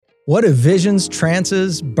What do visions,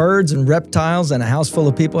 trances, birds, and reptiles, and a house full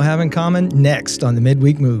of people have in common? Next on the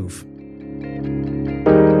Midweek Move.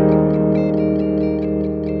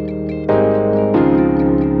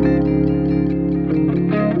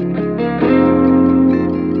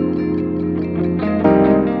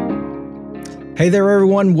 Hey there,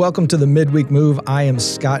 everyone. Welcome to the Midweek Move. I am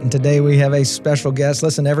Scott, and today we have a special guest.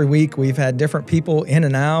 Listen, every week we've had different people in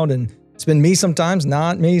and out, and it's been me sometimes,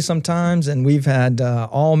 not me sometimes, and we've had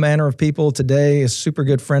all manner of people. Today, a super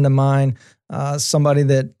good friend of mine, somebody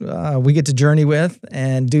that we get to journey with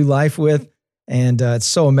and do life with, and it's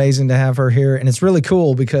so amazing to have her here. And it's really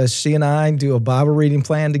cool because she and I do a Bible reading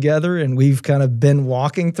plan together, and we've kind of been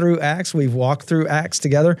walking through Acts. We've walked through Acts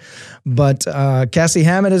together. But Cassie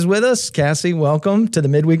Hammett is with us. Cassie, welcome to the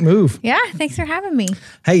Midweek Move. Yeah, thanks for having me.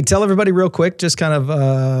 Hey, tell everybody real quick, just kind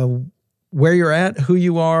of where you're at, who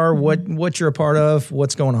you are, what you're a part of,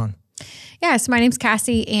 what's going on. Yeah, so my name's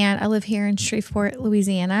Cassie, and I live here in Shreveport,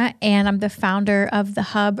 Louisiana, and I'm the founder of the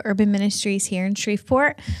Hub Urban Ministries here in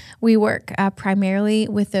Shreveport. We work primarily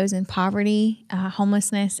with those in poverty,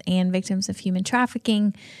 homelessness, and victims of human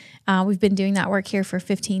trafficking. We've been doing that work here for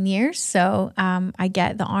 15 years, so I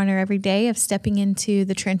get the honor every day of stepping into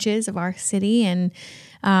the trenches of our city and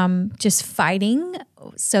just fighting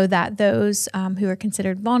so that those who are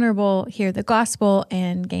considered vulnerable hear the gospel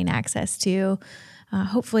and gain access to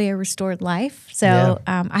hopefully a restored life. So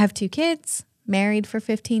I have 2 kids, married for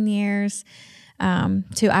 15 years.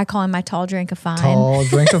 I call him my tall drink of fine. Tall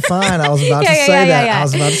drink of fine. I was about to say that. I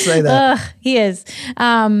was about to say that. He is.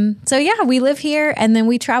 We live here, and then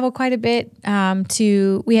we travel quite a bit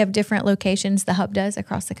we have different locations, the Hub does,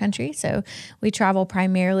 across the country. So we travel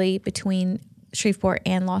primarily between Shreveport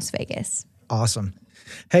and Las Vegas. Awesome.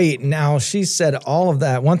 Hey, now she said all of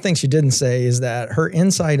that. One thing she didn't say is that her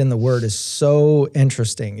insight in the Word is so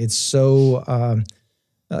interesting. It's so,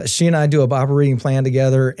 she and I do a Bible reading plan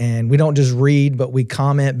together, and we don't just read, but we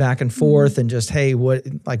comment back and forth and just, hey, what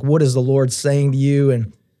is the Lord saying to you?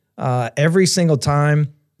 And every single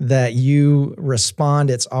time that you respond,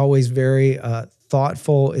 it's always very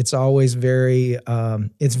thoughtful. It's always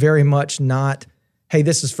it's very much not, hey,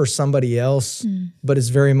 this is for somebody else, but it's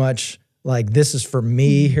very much like, this is for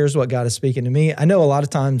me. Here's what God is speaking to me. I know a lot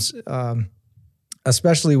of times,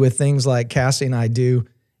 especially with things like Cassie and I do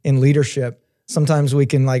in leadership, sometimes we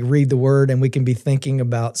can like read the Word and we can be thinking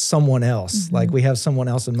about someone else. Like we have someone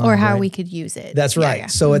else in mind. Or how we could use it. That's right. Yeah.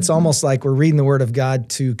 So it's almost like we're reading the Word of God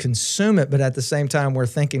to consume it, but at the same time, we're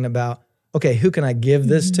thinking about, okay, who can I give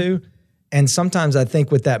this to? And sometimes I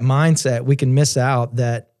think with that mindset, we can miss out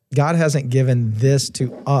that God hasn't given this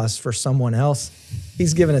to us for someone else.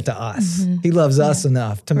 He's given it to us. He loves us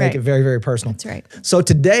enough to make it very, very personal. That's right. So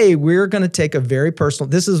today we're going to take a very personal,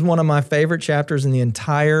 this is one of my favorite chapters in the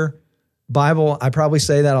entire Bible. I probably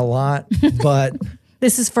say that a lot, but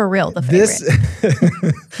this is for real, the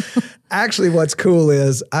favorite. Actually, what's cool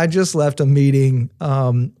is I just left a meeting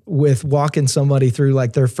with walking somebody through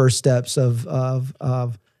like their first steps of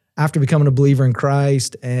after becoming a believer in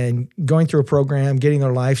Christ and going through a program, getting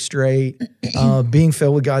their life straight, being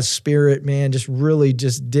filled with God's Spirit, man, just really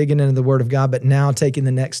just digging into the Word of God, but now taking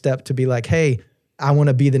the next step to be like, hey, I want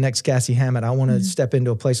to be the next Cassie Hammett. I want to step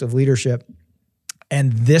into a place of leadership.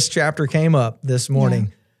 And this chapter came up this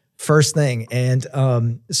morning, first thing. And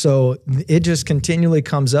so it just continually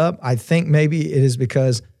comes up. I think maybe it is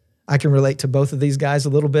because I can relate to both of these guys a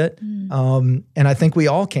little bit. And I think we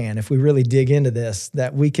all can, if we really dig into this,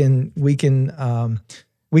 that we can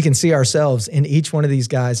see ourselves in each one of these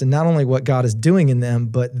guys and not only what God is doing in them,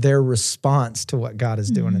 but their response to what God is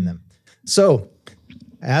doing in them. So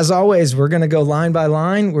as always, we're going to go line by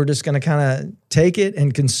line. We're just going to kind of take it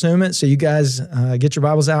and consume it. So you guys get your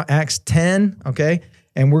Bibles out, Acts 10, okay?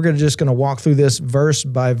 And we're just going to walk through this verse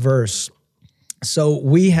by verse. So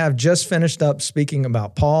we have just finished up speaking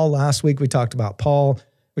about Paul. Last week we talked about Paul.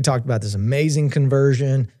 We talked about this amazing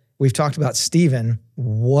conversion. We've talked about Stephen.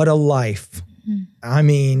 What a life. I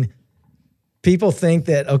mean, people think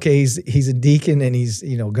that, okay, he's a deacon and he's,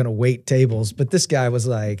 going to wait tables. But this guy was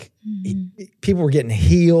like, people were getting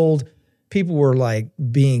healed. People were like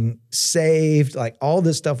being saved. Like all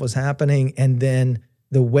this stuff was happening. And then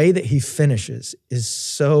the way that he finishes is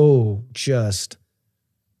so just,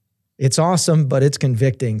 it's awesome, but it's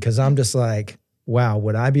convicting because I'm just like, wow,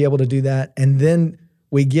 would I be able to do that? And then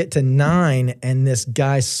we get to 9 and this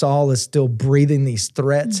guy Saul is still breathing these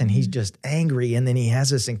threats and he's just angry. And then he has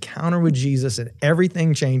this encounter with Jesus and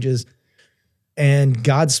everything changes. And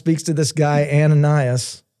God speaks to this guy,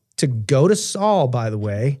 Ananias, to go to Saul, by the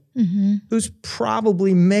way, who's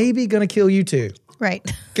probably maybe going to kill you too. Right.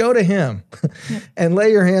 Go to him and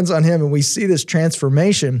lay your hands on him. And we see this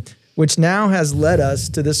transformation. which now has led us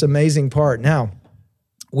to this amazing part. Now,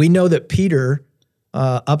 we know that Peter,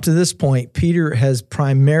 up to this point, Peter has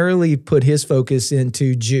primarily put his focus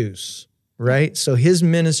into Jews, right? So his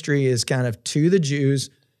ministry is kind of to the Jews.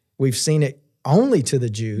 We've seen it only to the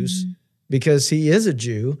Jews because he is a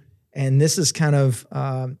Jew, and this is kind of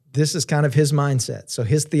his mindset. So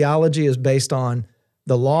his theology is based on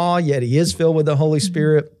the law, yet he is filled with the Holy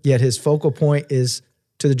Spirit, yet his focal point is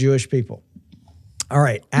to the Jewish people. All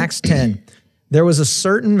right, Acts 10. There was a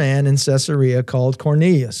certain man in Caesarea called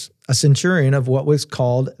Cornelius, a centurion of what was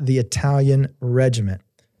called the Italian regiment.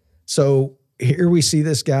 So here we see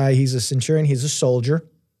this guy. He's a centurion. He's a soldier.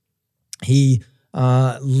 He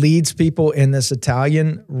leads people in this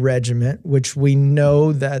Italian regiment, which we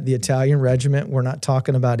know that the Italian regiment, we're not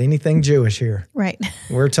talking about anything Jewish here. Right.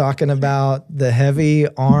 We're talking about the heavy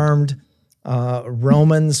armed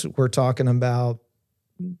Romans. We're talking about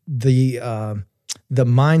the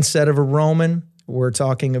mindset of a Roman. We're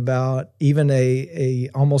talking about even a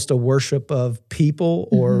almost a worship of people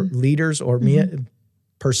or leaders or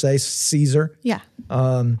per se Caesar. Yeah.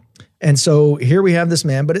 And so here we have this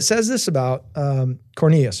man, but it says this about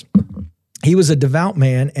Cornelius. He was a devout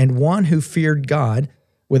man and one who feared God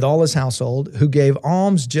with all his household, who gave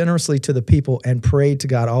alms generously to the people and prayed to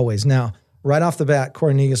God always. Now, right off the bat,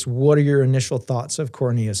 Cornelius, what are your initial thoughts of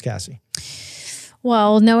Cornelius, Cassie?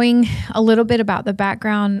 Well, knowing a little bit about the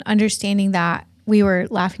background, understanding that we were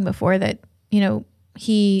laughing before that,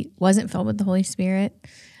 he wasn't filled with the Holy Spirit,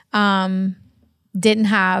 didn't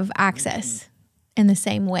have access in the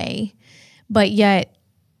same way, but yet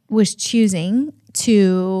was choosing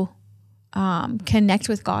to connect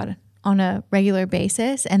with God on a regular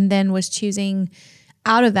basis, and then was choosing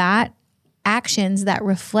out of that actions that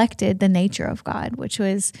reflected the nature of God, which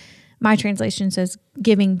was, my translation says,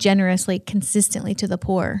 giving generously, consistently to the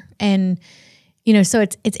poor. And, so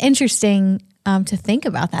it's interesting to think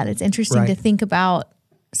about that. It's interesting to think about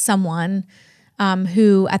someone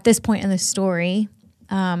who at this point in the story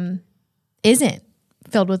isn't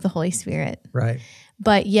filled with the Holy Spirit, right?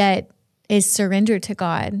 But yet is surrendered to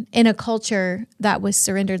God in a culture that was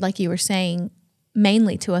surrendered, like you were saying,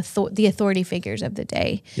 mainly to the authority figures of the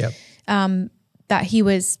day. Yep. That he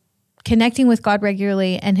was connecting with God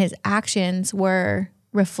regularly, and his actions were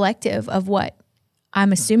reflective of what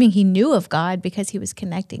I'm assuming he knew of God because he was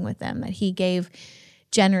connecting with them, that he gave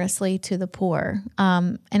generously to the poor.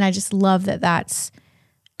 And I just love that's,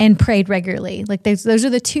 and prayed regularly. Like those are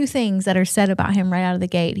the two things that are said about him right out of the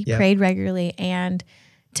gate. He prayed regularly. And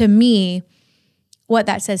to me, what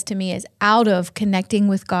that says to me is out of connecting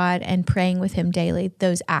with God and praying with him daily,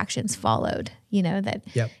 those actions followed, that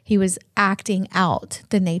he was acting out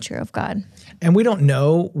the nature of God. And we don't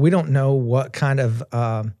know what kind of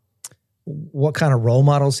role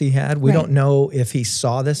models he had. We don't know if he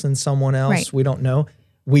saw this in someone else. Right. We don't know.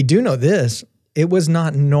 We do know this. It was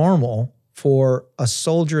not normal for a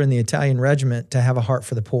soldier in the Italian regiment to have a heart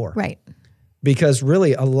for the poor. Right. Because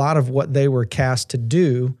really a lot of what they were cast to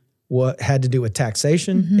do had to do with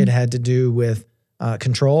taxation. It had to do with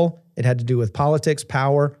control. It had to do with politics,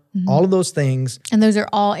 power, all of those things. And those are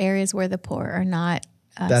all areas where the poor are not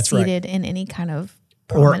seated in any kind of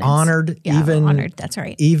prominence. Or honored, honored. That's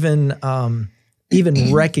right. Even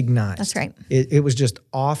recognized. That's right. It was just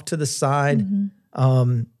off to the side.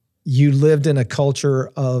 You lived in a culture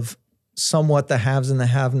of somewhat the haves and the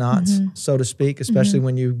have-nots, so to speak, especially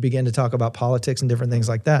when you begin to talk about politics and different things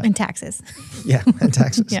like that. And taxes. Yeah, and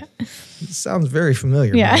taxes. Yeah. It sounds very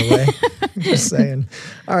familiar, by the way. Just saying.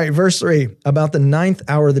 All right, verse 3, about the 9th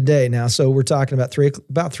hour of the day. Now, so we're talking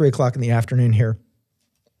about 3 o'clock in the afternoon here.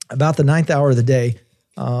 About the 9th hour of the day,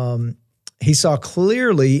 he saw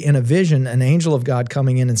clearly in a vision an angel of God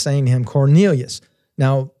coming in and saying to him, Cornelius.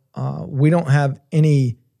 Now, we don't have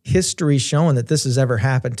any history showing that this has ever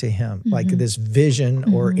happened to him, like this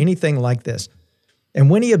vision or anything like this. And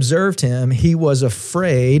when he observed him, he was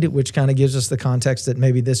afraid, which kind of gives us the context that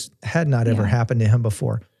maybe this had not ever happened to him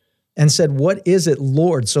before, and said, what is it,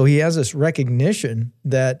 Lord? So he has this recognition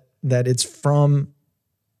that it's from,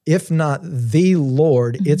 if not the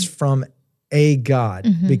Lord, it's from a God.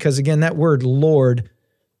 Because again, that word Lord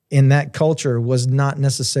in that culture was not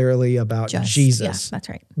necessarily about Jesus. Yeah, that's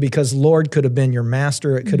right. Because Lord could have been your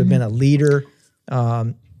master. It could have been a leader.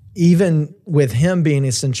 Even with him being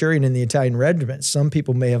a centurion in the Italian regiment, some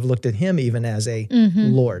people may have looked at him even as a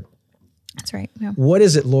Lord. That's right. Yeah. What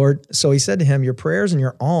is it, Lord? So he said to him, your prayers and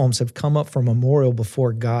your alms have come up for memorial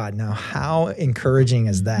before God. Now, how encouraging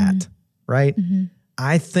is that, right?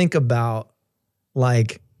 I think about,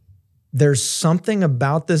 there's something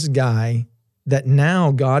about this guy that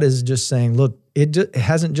now God is just saying, look, it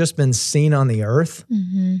hasn't just been seen on the earth.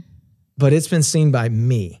 but it's been seen by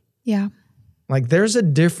me. Yeah. Like there's a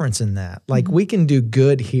difference in that. Like we can do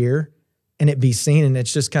good here and it be seen and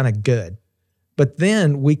it's just kind of good. But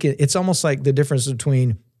then it's almost like the difference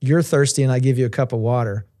between you're thirsty and I give you a cup of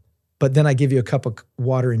water, but then I give you a cup of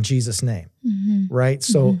water in Jesus' name, right?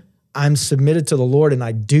 So I'm submitted to the Lord and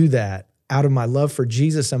I do that out of my love for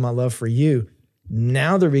Jesus and my love for you.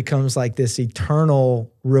 Now there becomes like this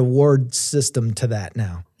eternal reward system to that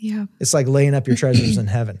now. Yeah. It's like laying up your treasures in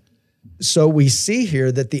heaven. So we see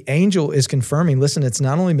here that the angel is confirming, listen, it's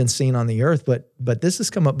not only been seen on the earth, but this has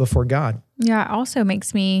come up before God. Yeah, it also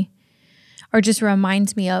makes me, or just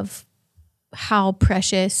reminds me of how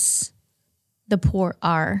precious the poor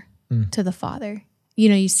are to the Father. You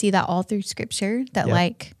know, you see that all through Scripture, that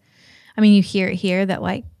like, I mean, you hear it here, that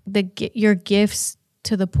like your gifts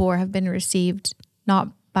to the poor have been received not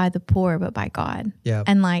by the poor, but by God. Yeah.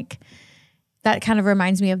 And like, that kind of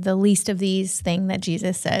reminds me of the least of these thing that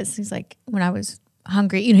Jesus says. He's like, when I was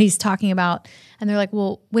hungry, you know, he's talking about, and they're like,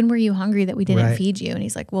 well, when were you hungry that we didn't feed you? And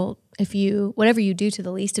he's like, well, whatever you do to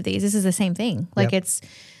the least of these, this is the same thing. Like it's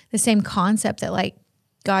the same concept that like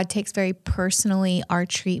God takes very personally our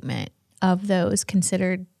treatment of those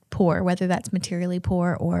considered poor, whether that's materially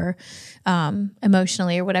poor or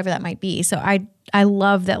emotionally or whatever that might be. So I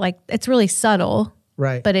love that, like, it's really subtle,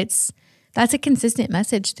 right? But that's a consistent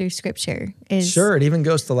message through Scripture. Sure, it even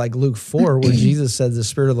goes to like Luke 4 where Jesus says, the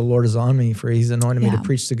Spirit of the Lord is on me for he's anointed me to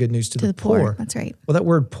preach the good news to the poor. That's right. Well, that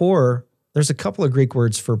word poor, there's a couple of Greek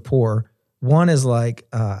words for poor. One is like,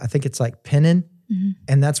 I think it's like penin,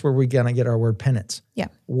 and that's where we're going to get our word penance. Yeah.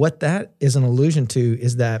 What that is an allusion to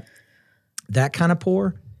is that kind of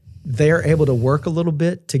poor, they're able to work a little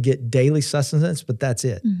bit to get daily sustenance, but that's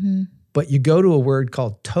it. But you go to a word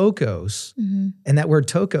called tokos, and that word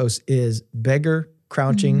tokos is beggar,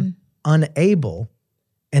 crouching, unable.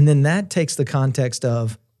 And then that takes the context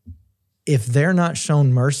of if they're not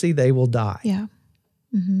shown mercy, they will die. Yeah.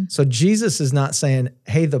 So Jesus is not saying,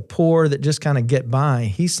 hey, the poor that just kind of get by.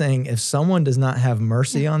 He's saying if someone does not have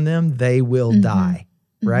mercy on them, they will die,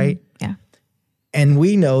 right? Yeah. And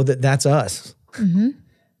we know that that's us.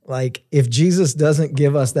 Like if Jesus doesn't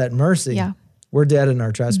give us that mercy, we're dead in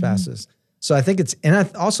our trespasses. So I think and I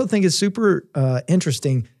also think it's super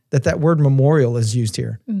interesting that word memorial is used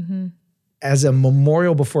here as a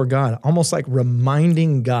memorial before God, almost like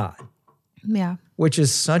reminding God. Yeah. Which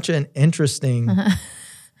is such an interesting,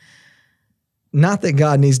 not that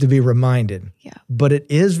God needs to be reminded, but it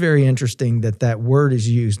is very interesting that word is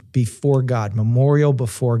used before God, memorial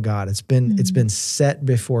before God. It's been set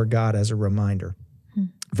before God as a reminder.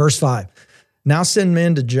 Verse 5, now send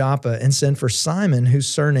men to Joppa and send for Simon, whose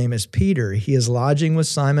surname is Peter. He is lodging with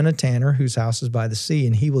Simon, a tanner, whose house is by the sea,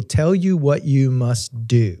 and he will tell you what you must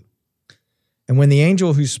do. And when the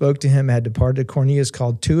angel who spoke to him had departed, Cornelius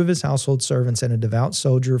called 2 of his household servants and a devout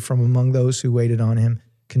soldier from among those who waited on him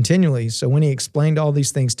continually. So when he explained all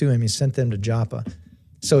these things to him, he sent them to Joppa.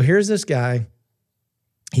 So here's this guy.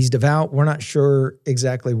 He's devout. We're not sure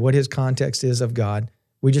exactly what his context is of God.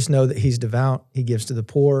 We just know that he's devout. He gives to the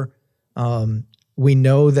poor. We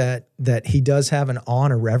know that he does have an awe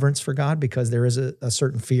and a reverence for God because there is a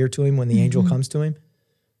certain fear to him when the angel comes to him.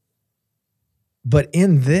 But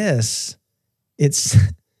in this,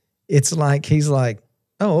 it's like he's like,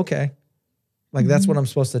 oh, okay. Like that's what I'm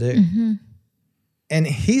supposed to do. And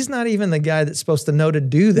he's not even the guy that's supposed to know to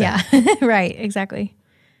do that. Yeah, right, exactly.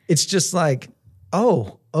 It's just like,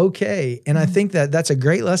 oh, okay. And I think that's a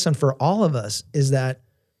great lesson for all of us is that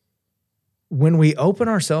when we open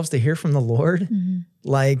ourselves to hear from the Lord,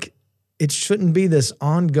 like it shouldn't be this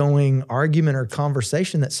ongoing argument or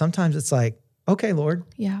conversation that sometimes it's like, okay, Lord.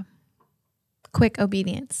 Yeah. Quick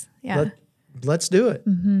obedience. Yeah. Let's do it.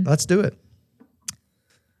 Let's do it.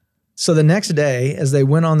 So the next day, as they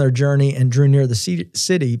went on their journey and drew near the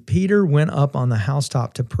city, Peter went up on the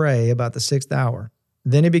housetop to pray about the 6th hour.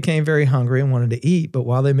 Then he became very hungry and wanted to eat, but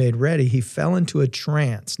while they made ready, he fell into a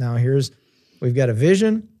trance. Now we've got a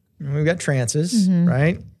vision and we've got trances,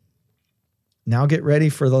 right? Now get ready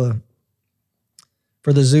for the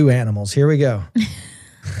zoo animals. Here we go.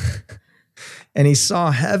 And he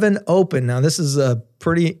saw heaven open. Now this is a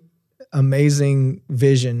pretty amazing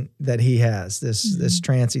vision that he has, this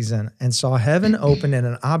trance he's in, and saw heaven open and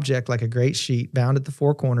an object like a great sheet bound at the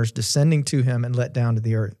 4 corners descending to him and let down to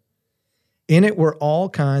the earth. In it were all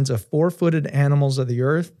kinds of 4-footed animals of the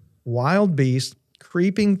earth, wild beasts,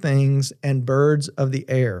 creeping things, and birds of the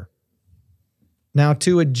air. Now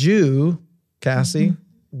to a Jew, Cassie,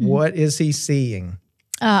 what is he seeing?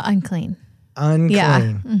 Unclean. Unclean.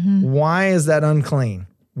 Yeah. Why is that unclean?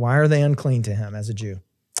 Why are they unclean to him as a Jew?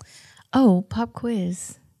 Oh, pop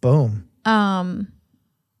quiz. Boom.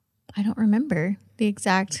 I don't remember the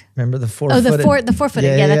exact. Remember the four-footed? The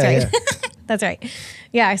four-footed. Yeah, that's right. Yeah. That's right.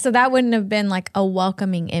 Yeah, so that wouldn't have been like a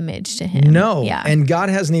welcoming image to him. No. Yeah. And God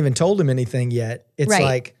hasn't even told him anything yet. It's Right.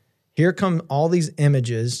 like, here come all these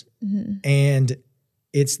images, and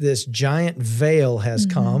it's this giant veil has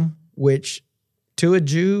come, which to a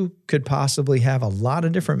Jew could possibly have a lot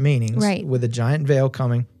of different meanings, Right. with a giant veil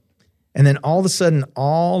coming. And then all of a sudden,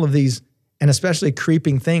 all of these, and especially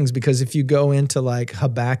creeping things, because if you go into like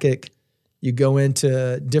Habakkuk, you go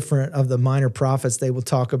into different of the minor prophets, they will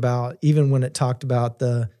talk about, even when it talked about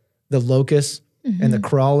the locusts and the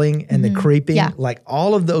crawling and the creeping, Yeah. like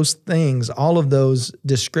all of those things, all of those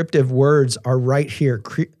descriptive words are right here.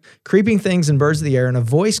 Creeping things and birds of the air. And a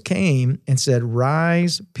voice came and said,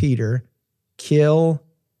 "Rise, Peter, kill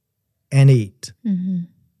and eat."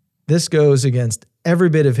 This goes against every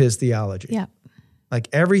bit of his theology. Yeah. Like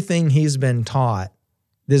everything he's been taught,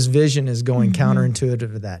 this vision is going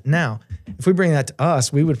counterintuitive to that. Now, if we bring that to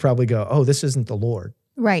us, we would probably go, "Oh, this isn't the Lord."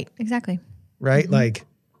 Right. Exactly. Right? Like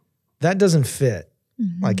that doesn't fit,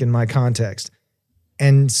 like in my context.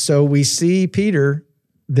 And so we see Peter,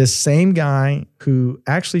 this same guy who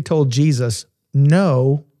actually told Jesus,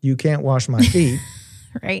 "No, you can't wash my feet.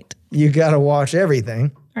 Right. You got to wash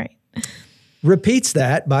everything." Right. Repeats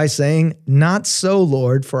that by saying, "Not so,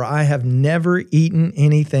 Lord, for I have never eaten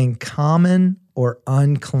anything common or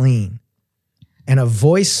unclean." And a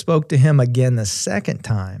voice spoke to him again the second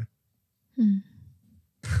time.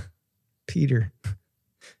 Peter,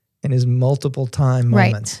 in his multiple time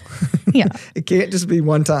Right. moments. Yeah. It can't just be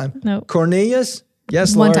one time. Nope. Cornelius,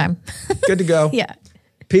 yes, One Lord. time. Good to go. Yeah.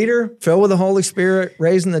 Peter, filled with the Holy Spirit,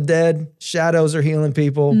 raising the dead, shadows are healing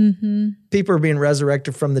people. People are being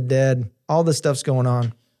resurrected from the dead. All this stuff's going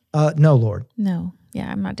on. No, Lord. No. Yeah,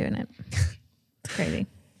 I'm not doing it. It's crazy.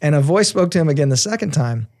 And a voice spoke to him again the second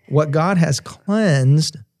time. "What God has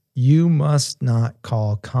cleansed, you must not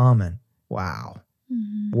call common." Wow.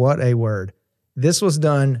 What a word. This was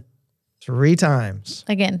done 3 times.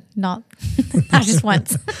 Again, not just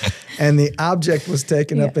once. And the object was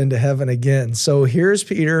taken up into heaven again. So here's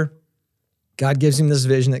Peter. God gives him this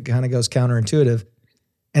vision that kind of goes counterintuitive.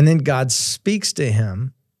 And then God speaks to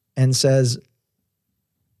him and says,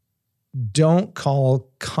 don't call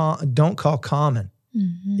common.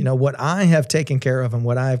 You know, what I have taken care of and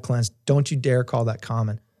what I have cleansed, don't you dare call that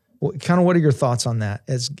common. What are your thoughts on that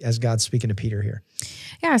as God's speaking to Peter here?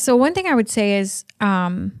 Yeah. So one thing I would say is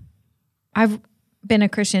I've been a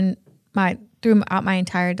Christian throughout my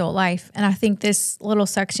entire adult life. And I think this little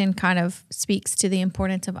section kind of speaks to the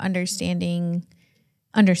importance of understanding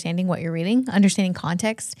what you're reading, understanding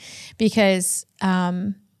context, because,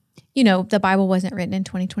 the Bible wasn't written in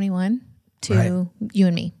 2021 to you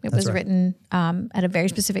and me. It was written at a very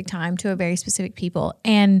specific time to a very specific people.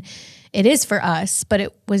 And it is for us, but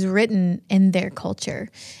it was written in their culture.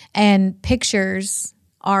 And pictures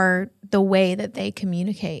are the way that they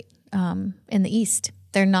communicate in the East.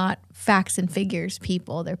 They're not facts and figures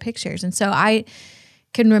people, they're pictures. And so I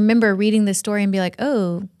can remember reading this story and be like,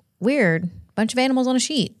 oh, weird, bunch of animals on a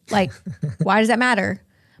sheet. Like, why does that matter?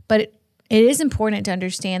 But it is important to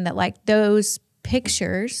understand that like those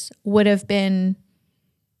pictures would have been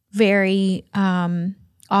very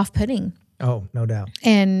off-putting. Oh, no doubt.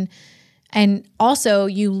 And also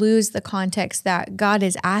you lose the context that God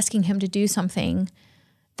is asking him to do something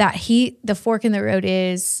that the fork in the road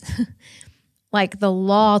is like the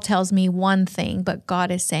law tells me one thing, but God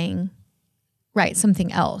is saying, right,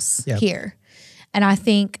 something else here. And I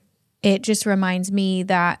think it just reminds me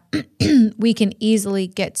that we can easily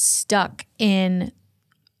get stuck in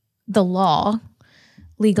the law,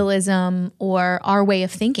 legalism, or our way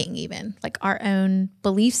of thinking even, like our own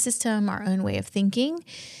belief system, our own way of thinking.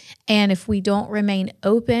 And if we don't remain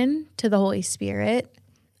open to the Holy Spirit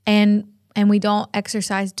and we don't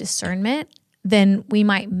exercise discernment, then we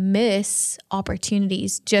might miss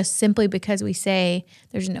opportunities just simply because we say,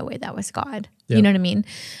 there's no way that was God. Yep. You know what I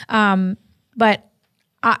mean? But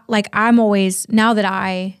I'm always, now that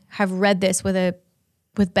I have read this with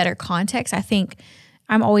better context, I think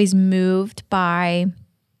I'm always moved by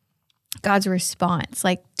God's response.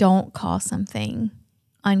 Like, don't call something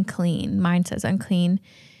unclean. Mine says unclean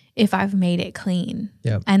if I've made it clean.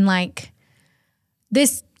 Yep. And like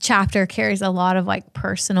this chapter carries a lot of like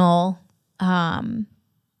personal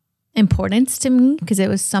importance to me because it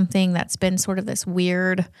was something that's been sort of this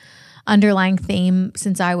weird underlying theme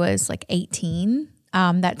since I was like 18,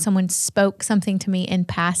 that someone spoke something to me in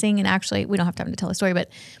passing. And actually, we don't have time to tell a story, but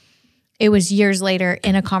it was years later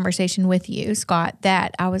in a conversation with you, Scott,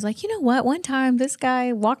 that I was like, you know what? One time this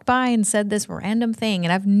guy walked by and said this random thing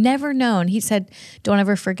and I've never known. He said, don't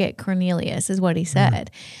ever forget Cornelius is what he said.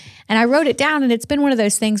 And I wrote it down, and it's been one of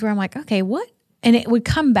those things where I'm like, okay, what? And it would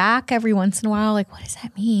come back every once in a while, like, what does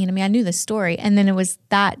that mean? I mean, I knew the story. And then it was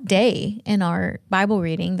that day in our Bible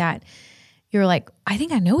reading that you're like, I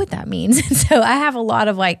think I know what that means. And so I have a lot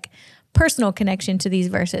of like personal connection to these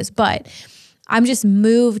verses, but I'm just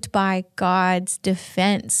moved by God's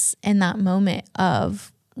defense in that moment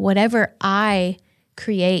of whatever I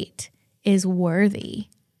create is worthy,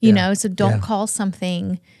 you know? So don't call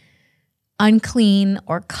something unclean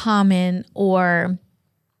or common or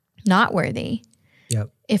not worthy. Yep.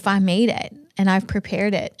 If I made it and I've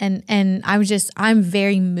prepared it. And I'm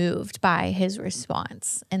very moved by his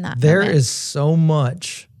response in that There moment. is so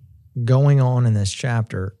much going on in this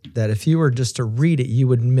chapter that if you were just to read it, you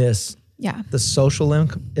would miss the social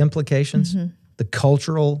implications, the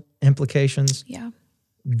cultural implications,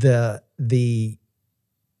 the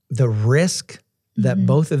risk that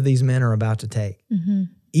both of these men are about to take.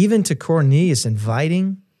 Even to Cornelius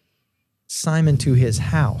inviting Simon to his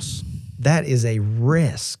house, that is a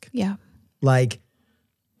risk. Yeah. Like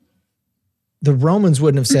the Romans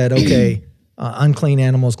wouldn't have said, okay, unclean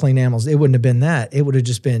animals, clean animals. It wouldn't have been that. It would have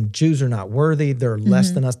just been Jews are not worthy. They're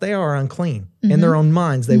less than us. They are unclean. In their own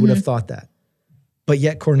minds, they would have thought that. But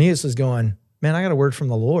yet Cornelius is going, man, I got a word from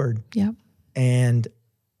the Lord. Yeah. And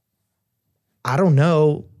I don't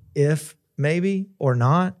know if maybe or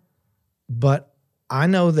not, but I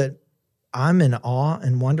know that I'm in awe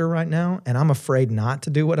and wonder right now, and I'm afraid not to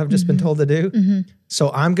do what I've just been told to do. So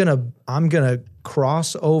I'm gonna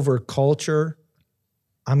cross over culture.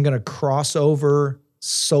 I'm gonna cross over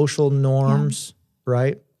social norms,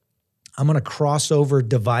 right? I'm gonna cross over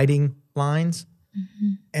dividing lines,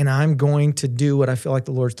 and I'm going to do what I feel like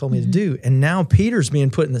the Lord's told me to do. And now Peter's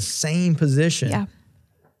being put in the same position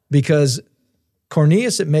because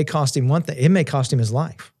Cornelius, it may cost him one thing. It may cost him his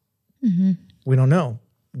life. We don't know.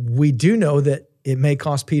 We do know that it may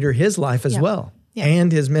cost Peter his life as well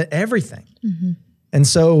and his everything. And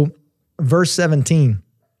so verse 17,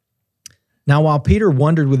 now while Peter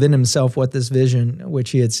wondered within himself what this vision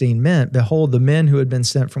which he had seen meant, behold, the men who had been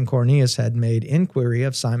sent from Cornelius had made inquiry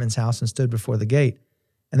of Simon's house and stood before the gate.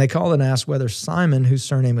 And they called and asked whether Simon, whose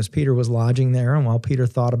surname was Peter, was lodging there. And while Peter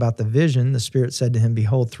thought about the vision, the Spirit said to him,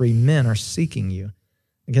 behold, 3 men are seeking you.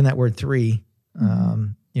 Again, that word 3,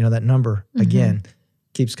 that number again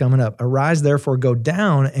keeps coming up. Arise, therefore, go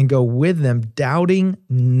down and go with them, doubting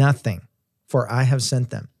nothing, for I have sent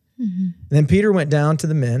them. And then Peter went down to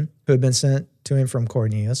the men who had been sent to him from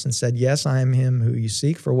Cornelius and said, yes, I am him who you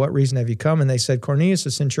seek. For what reason have you come? And they said, Cornelius,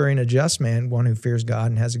 a centurion, a just man, one who fears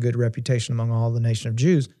God and has a good reputation among all the nation of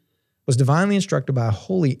Jews, was divinely instructed by a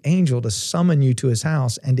holy angel to summon you to his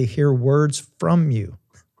house and to hear words from you.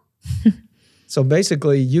 So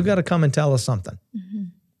basically, you got to come and tell us something.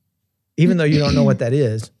 Even though you don't know what that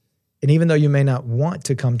is, and even though you may not want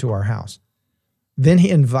to come to our house. Then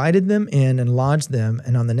he invited them in and lodged them,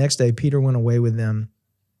 and on the next day Peter went away with them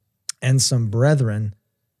and some brethren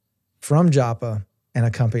from Joppa and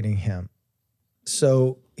accompanying him.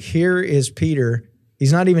 So here is Peter.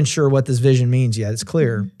 He's not even sure what this vision means yet. It's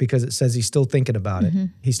clear because it says he's still thinking about it.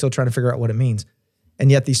 He's still trying to figure out what it means.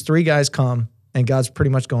 And yet these 3 guys come, and God's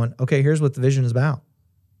pretty much going, okay, here's what the vision is about.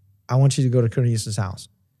 I want you to go to Cornelius' house.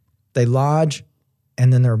 They lodge,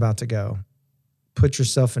 and then they're about to go. Put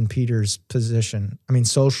yourself in Peter's position. I mean,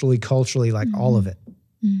 socially, culturally, like all of it.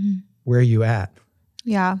 Where are you at?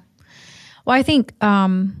 Yeah. Well, I think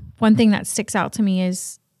one thing that sticks out to me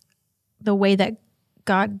is the way that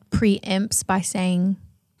God preempts by saying,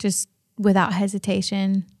 just without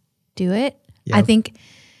hesitation, do it. Yep.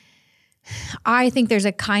 I think there's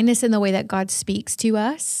a kindness in the way that God speaks to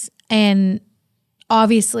us. And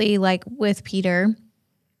obviously, like with Peter,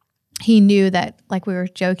 he knew that, like we were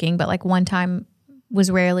joking, but like one time was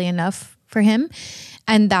rarely enough for him.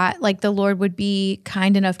 And that like the Lord would be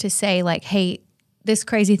kind enough to say like, hey, this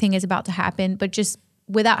crazy thing is about to happen, but just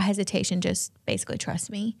without hesitation, just basically trust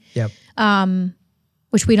me. Yep.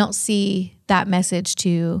 Which we don't see that message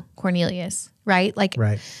to Cornelius, right? Like,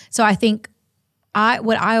 Right. So I think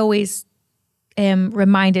what I always am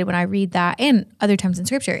reminded when I read that and other times in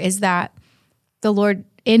scripture is that the Lord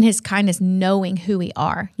in his kindness, knowing who we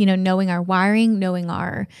are, knowing our wiring, knowing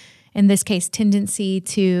our, in this case, tendency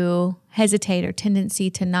to hesitate or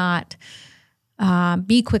tendency to not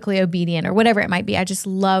be quickly obedient or whatever it might be. I just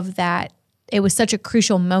love that it was such a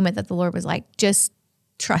crucial moment that the Lord was like, just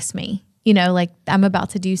trust me, like I'm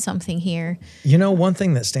about to do something here. One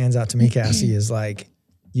thing that stands out to me, Cassie, is like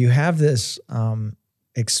you have this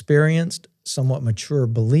experienced, somewhat mature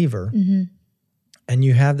believer, and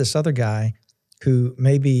you have this other guy who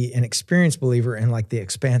may be an experienced believer in like the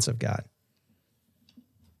expanse of God.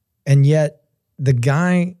 And yet the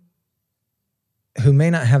guy who may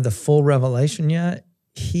not have the full revelation yet,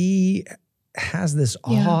 he has this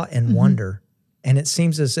awe and wonder. And it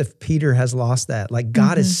seems as if Peter has lost that. Like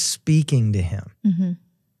God is speaking to him.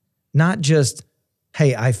 Not just,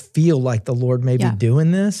 hey, I feel like the Lord may be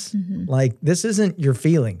doing this. Like this isn't your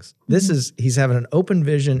feelings. This is, he's having an open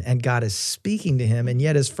vision and God is speaking to him. And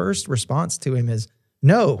yet his first response to him is,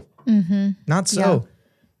 no, not so. Yeah.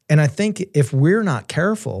 And I think if we're not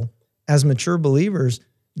careful as mature believers,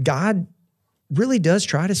 God really does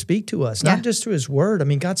try to speak to us, not just through his word. I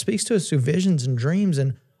mean, God speaks to us through visions and dreams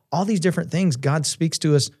and all these different things. God speaks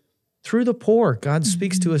to us through the poor. God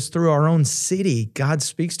speaks to us through our own city. God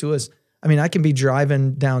speaks to us. I mean, I can be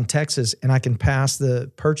driving down Texas and I can pass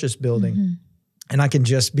the Purchase building and I can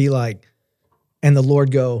just be like, and the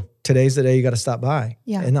Lord go, today's the day you got to stop by.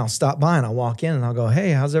 Yeah. And I'll stop by and I'll walk in and I'll go,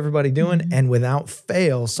 hey, how's everybody doing? And without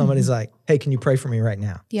fail, somebody's like, hey, can you pray for me right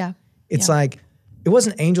now? Yeah. It's like, it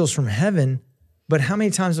wasn't angels from heaven, but how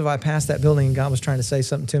many times have I passed that building and God was trying to say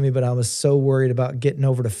something to me, but I was so worried about getting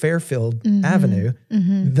over to Fairfield Avenue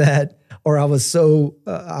that, or I was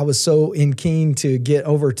so in keen to get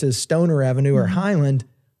over to Stoner Avenue or Highland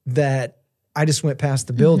that I just went past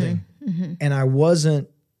the building and I wasn't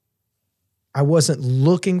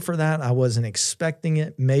looking for that. I wasn't expecting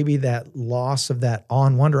it. Maybe that loss of that awe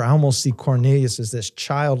and wonder. I almost see Cornelius as this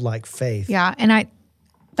childlike faith. Yeah, and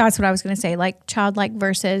that's what I was going to say, like childlike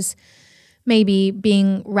versus maybe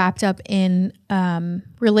being wrapped up in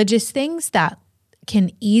religious things that can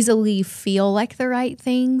easily feel like the right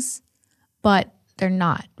things, but they're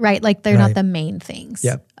not, right? Like they're not the main things.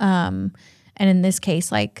 Yep. And in this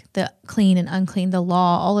case, like the clean and unclean, the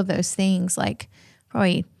law, all of those things, like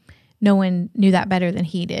probably no one knew that better than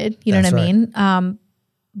he did. You know what I mean?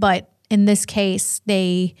 But in this case,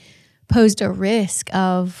 they posed a risk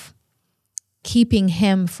of keeping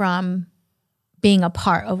him from being a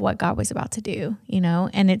part of what God was about to do, you know?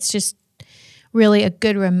 And it's just really a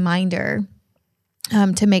good reminder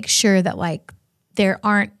to make sure that like there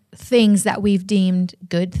aren't things that we've deemed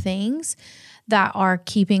good things that are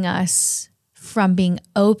keeping us from being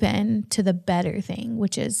open to the better thing,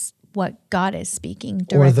 which is what God is speaking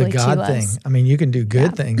directly to us. Or the God thing. I mean, you can do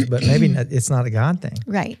good things, but maybe it's not a God thing.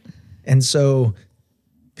 Right. And so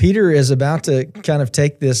Peter is about to kind of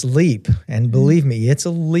take this leap, and believe me, it's a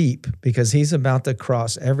leap because he's about to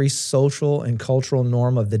cross every social and cultural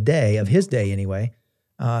norm of the day, of his day anyway.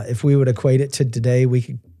 If we would equate it to today,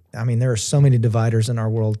 there are so many dividers in our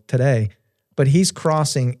world today, but he's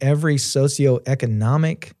crossing every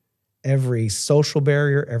socioeconomic, every social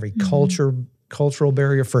barrier, every cultural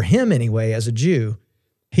barrier for him anyway, as a Jew.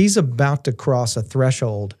 He's about to cross a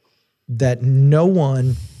threshold that no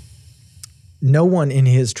one in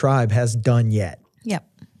his tribe has done yet. Yep.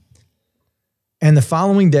 And the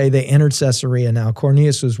following day, they entered Caesarea. Now,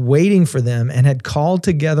 Cornelius was waiting for them and had called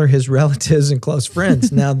together his relatives and close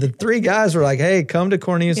friends. Now, the three guys were like, hey, come to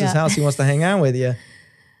Cornelius' house. He wants to hang out with you.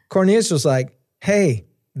 Cornelius was like, hey,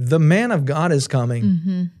 the man of God is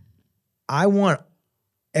coming. I want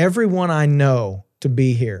everyone I know to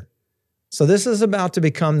be here. So this is about to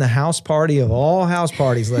become the house party of all house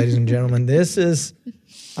parties, ladies and gentlemen.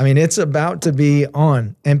 It's about to be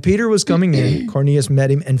on. And Peter was coming in. Cornelius met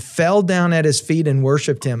him and fell down at his feet and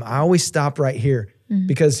worshiped him. I always stop right here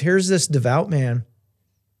because here's this devout man.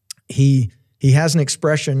 He has an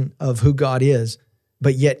expression of who God is,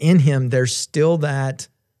 but yet in him there's still that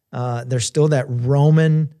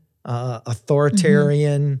Roman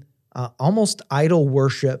authoritarian, almost idol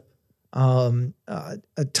worship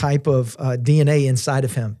a type of DNA inside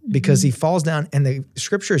of him because he falls down, and the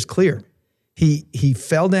scripture is clear. He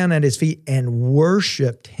fell down at his feet and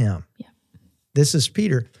worshiped him. Yeah. This is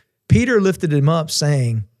Peter. Peter lifted him up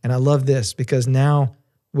saying, and I love this because now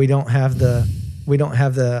we don't have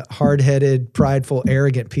the hard-headed, prideful,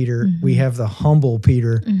 arrogant Peter. We have the humble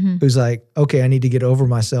Peter who's like, okay, I need to get over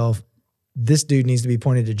myself. This dude needs to be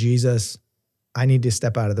pointed to Jesus. I need to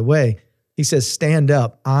step out of the way. He says, stand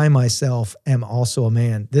up. I myself am also a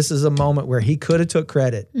man. This is a moment where he could have took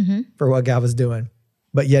credit for what God was doing,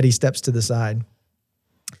 but yet he steps to the side.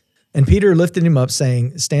 And Peter lifted him up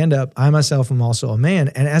saying, stand up. I myself am also a man.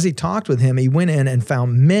 And as he talked with him, he went in and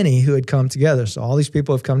found many who had come together. So all these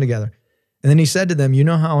people have come together. And then he said to them, you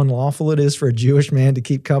know how unlawful it is for a Jewish man to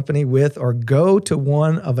keep company with or go to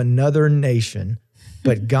one of another nation,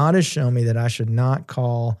 but God has shown me that I should not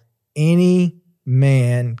call any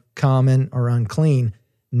man common or unclean.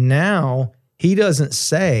 Now, he doesn't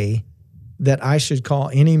say that I should call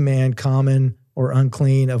any man common or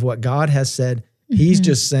unclean of what God has said. He's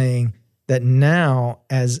just saying that now,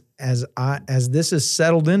 as this is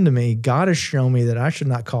settled into me, God has shown me that I should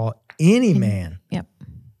not call any man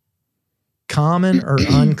common or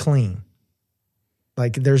unclean.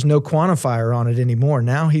 Like there's no quantifier on it anymore.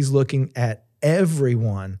 Now he's looking at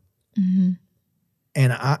everyone. Mm-hmm.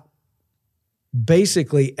 And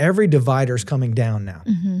basically every divider's coming down now.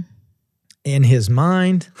 Mm-hmm. In his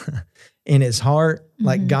mind, in his heart,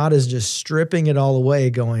 like God is just stripping it all away,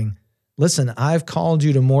 going, listen, I've called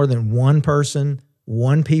you to more than one person,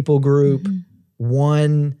 one people group,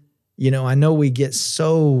 one, I know we get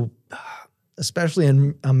so, especially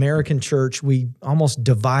in American church, we almost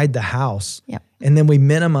divide the house. Yep. And then we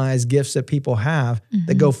minimize gifts that people have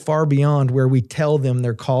that go far beyond where we tell them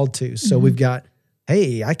they're called to. So we've got,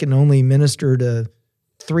 hey, I can only minister to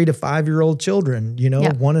 3 to 5-year-old children,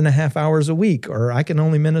 1.5 hours a week, or I can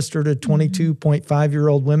only minister to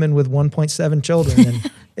 22.5-year-old women with 1.7 children.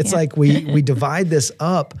 And it's like we divide this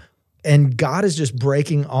up, and God is just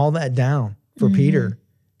breaking all that down for Peter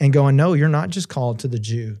and going, no, you're not just called to the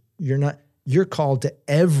Jew. You're called to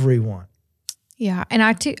everyone. Yeah. And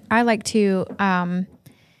I like to,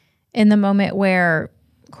 in the moment where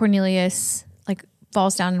Cornelius like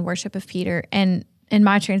falls down in worship of Peter, and in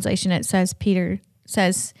my translation, it says, Peter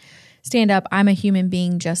says, stand up, I'm a human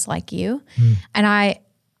being just like you. And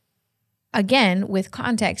again, with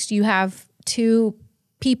context, you have two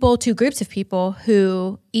groups of people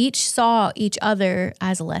who each saw each other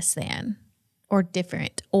as less than or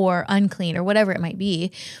different or unclean or whatever it might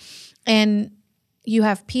be. And you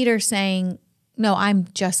have Peter saying, no, I'm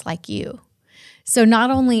just like you. So not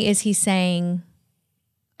only is he saying,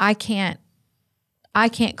 I can't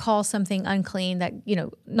call something unclean that,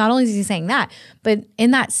 not only is he saying that, but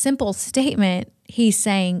in that simple statement, he's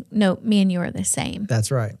saying, no, me and you are the same. That's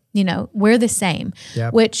right. We're the same,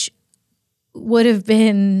 Yep. Which would have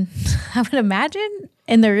been, I would imagine,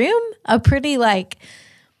 in the room, a pretty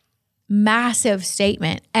massive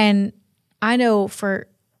statement. And I know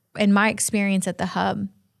in my experience at the Hub,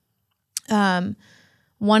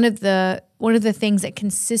 one of the things that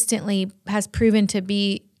consistently has proven to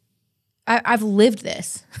be, I've lived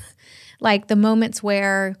this, like the moments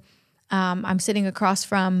where I'm sitting across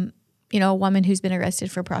from, a woman who's been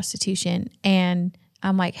arrested for prostitution, and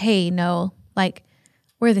I'm like, hey, no,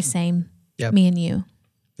 we're the same, Yep. me and you,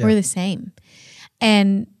 Yep. we're the same.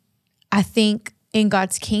 And I think in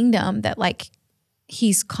God's kingdom that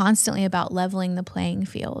he's constantly about leveling the playing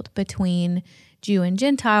field between Jew and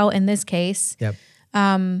Gentile in this case. Yep.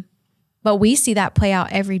 But we see that play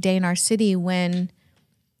out every day in our city when,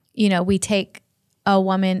 we take a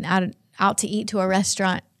woman out to eat to a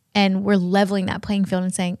restaurant, and we're leveling that playing field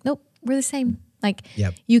and saying, nope, we're the same.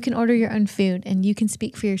 Yep. You can order your own food and you can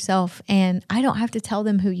speak for yourself, and I don't have to tell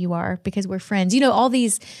them who you are because we're friends. All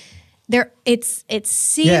these it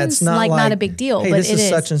seems it's not a big deal, hey, but this is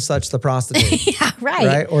such and such the prostitute. Yeah, right.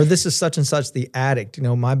 Right? Or this is such and such the addict.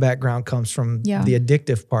 My background comes from the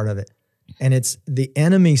addictive part of it. And it's the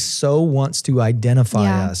enemy so wants to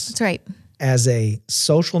identify us That's right. as a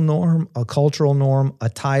social norm, a cultural norm, a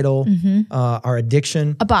title, our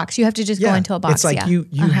addiction. A box. You have to just go into a box. It's like you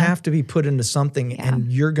have to be put into something,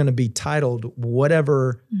 and you're going to be titled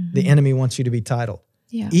whatever the enemy wants you to be titled.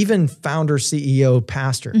 Yeah. Even founder, CEO,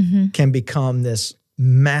 pastor can become this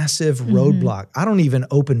massive roadblock. I don't even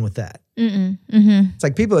open with that. It's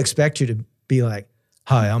like people expect you to be like,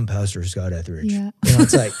 hi, I'm Pastor Scott Etheridge. Yeah.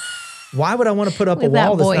 It's like, why would I want to put up a With that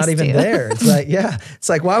wall that's not voice, even too. there? It's like, it's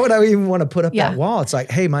like, why would I even want to put up that wall? It's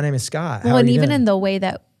like, hey, my name is Scott. Well, How are and you even doing? in the way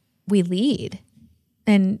that we lead,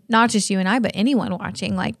 and not just you and I, but anyone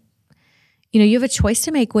watching, you have a choice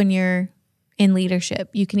to make when you're in leadership.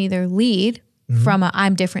 You can either lead from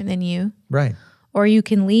I'm different than you, Right. or you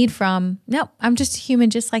can lead from, no, I'm just a human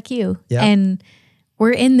just like you. Yeah. And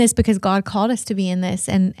we're in this because God called us to be in this.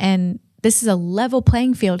 And this is a level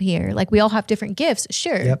playing field here. We all have different gifts,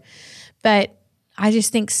 sure. Yep. But I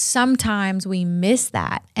just think sometimes we miss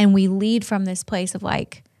that, and we lead from this place of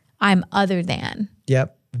I'm other than.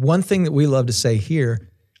 Yep. One thing that we love to say here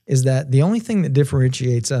is that the only thing that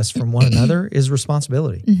differentiates us from one another is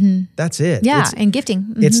responsibility. That's it. Yeah, and gifting.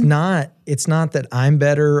 Mm-hmm. It's not that I'm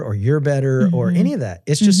better or you're better or any of that.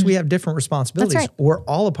 It's just we have different responsibilities. That's right. We're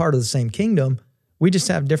all a part of the same kingdom. We just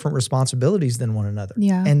have different responsibilities than one another.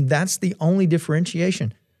 Yeah. And that's the only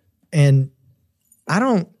differentiation. And I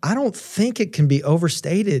don't think it can be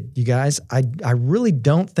overstated, you guys. I really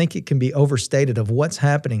don't think it can be overstated of what's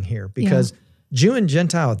happening here, because Jew and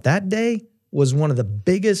Gentile at that day was one of the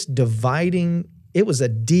biggest dividing, it was a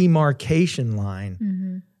demarcation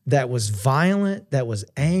line that was violent, that was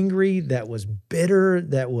angry, that was bitter,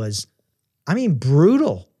 that was,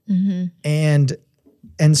 brutal. And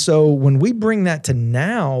so when we bring that to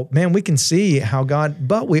now, man, we can see how God,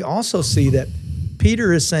 but we also see that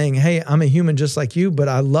Peter is saying, hey, I'm a human just like you, but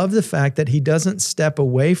I love the fact that he doesn't step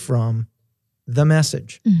away from the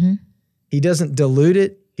message. Mm-hmm. He doesn't dilute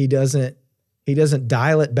it. He doesn't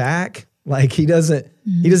dial it back. Like he doesn't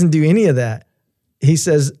do any of that. He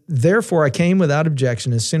says, therefore I came without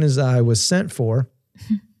objection as soon as I was sent for,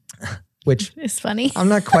 which it's funny. I'm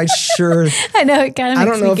not quite sure. I know it kind of makes me giggle. I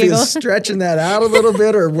don't know if he's stretching that out a little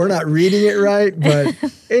bit or we're not reading it right. But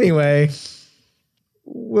anyway,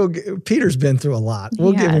 Peter's been through a lot.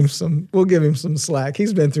 We'll give him some slack.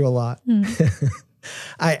 He's been through a lot.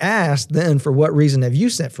 I asked then, for what reason have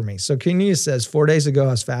you sent for me? So Cornelius says, 4 days ago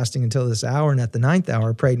I was fasting until this hour, and at the 9th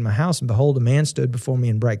hour I prayed in my house, and behold, a man stood before me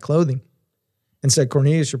in bright clothing and said,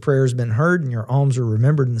 Cornelius, your prayer has been heard, and your alms are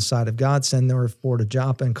remembered in the sight of God. Send therefore to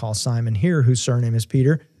Joppa and call Simon here, whose surname is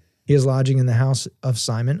Peter. He is lodging in the house of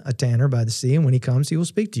Simon, a tanner by the sea, and when he comes, he will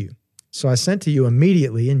speak to you. So I sent to you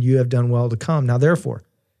immediately, and you have done well to come. Now therefore,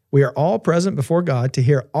 we are all present before God to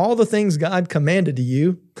hear all the things God commanded to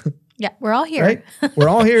you. Yeah, we're all here. Right? We're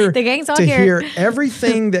all here The gang's all to here. hear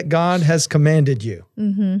everything that God has commanded you.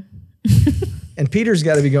 Mm-hmm. And Peter's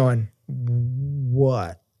got to be going,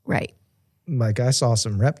 what? Right. Like I saw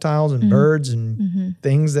some reptiles and birds and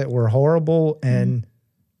things that were horrible. And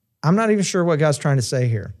I'm not even sure what God's trying to say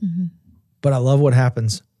here. But I love what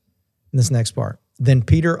happens in this next part. Then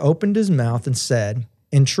Peter opened his mouth and said,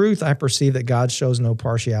 in truth, I perceive that God shows no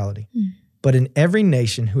partiality. But in every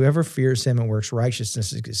nation, whoever fears him and works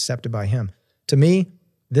righteousness is accepted by him. To me,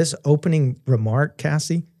 this opening remark,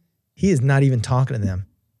 Cassie, he is not even talking to them.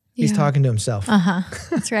 He's talking to himself.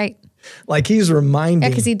 That's right. Like he's reminding. Yeah,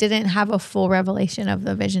 because he didn't have a full revelation of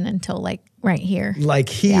the vision until like right here. Like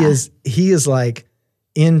he is like,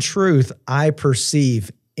 in truth, I perceive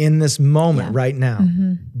in this moment right now,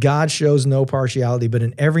 God shows no partiality, but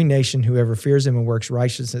in every nation, whoever fears him and works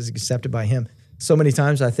righteousness is accepted by him. So many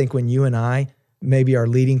times I think when you and I maybe are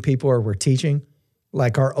leading people or we're teaching,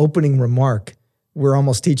 like our opening remark, we're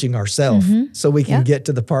almost teaching ourselves so we can get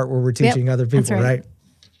to the part where we're teaching other people, right?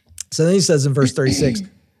 So then he says in verse 36,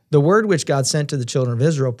 the word which God sent to the children of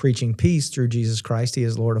Israel, preaching peace through Jesus Christ, he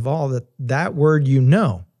is Lord of all, that word you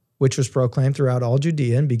know, which was proclaimed throughout all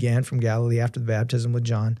Judea and began from Galilee after the baptism with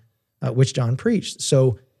John, which John preached.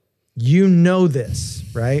 So you know this,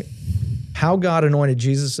 right? How God anointed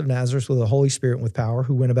Jesus of Nazareth with the Holy Spirit and with power,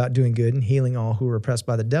 who went about doing good and healing all who were oppressed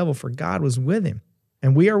by the devil, for God was with him.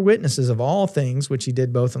 And we are witnesses of all things which he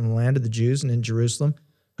did both in the land of the Jews and in Jerusalem,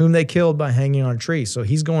 whom they killed by hanging on a tree. So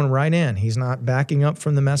he's going right in. He's not backing up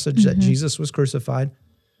from the message that Jesus was crucified.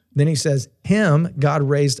 Then he says, him God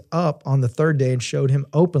raised up on the third day and showed him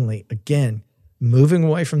openly. Again, moving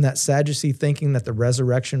away from that Sadducee thinking that the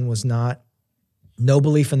resurrection was not, no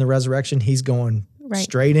belief in the resurrection. He's going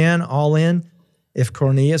straight in, all in. If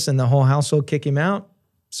Cornelius and the whole household kick him out,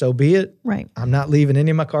 so be it. Right. I'm not leaving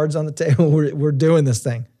any of my cards on the table. We're doing this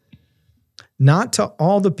thing. Not to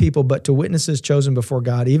all the people, but to witnesses chosen before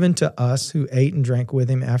God, even to us who ate and drank with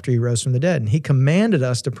him after he rose from the dead. And he commanded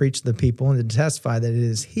us to preach to the people and to testify that it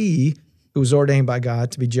is he who was ordained by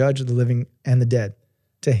God to be judge of the living and the dead.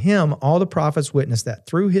 To him, all the prophets witness that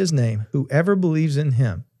through his name, whoever believes in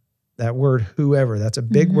him, that word whoever, that's a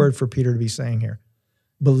big word for Peter to be saying here,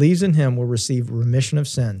 believes in him will receive remission of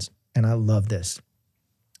sins. And I love this.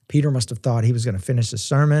 Peter must have thought he was going to finish his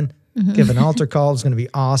sermon, give an altar call. It was going to be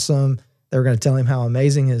awesome. They were going to tell him how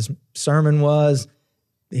amazing his sermon was.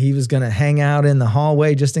 He was going to hang out in the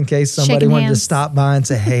hallway just in case somebody wanted to stop by and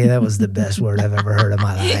say, hey, that was the best word I've ever heard in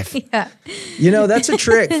my life. You know, that's a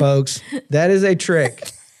trick, folks. That is a trick.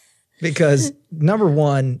 Because number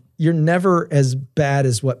one, you're never as bad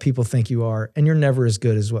as what people think you are, and you're never as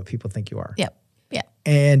good as what people think you are. Yep.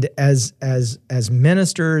 And as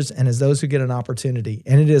ministers and as those who get an opportunity,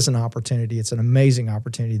 and it is an opportunity, it's an amazing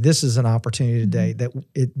opportunity. This is an opportunity today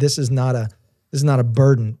this is not a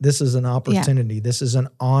burden. This is an opportunity. This is an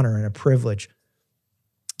honor and a privilege.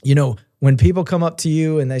 You know, when people come up to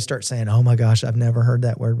you and they start saying, oh my gosh, I've never heard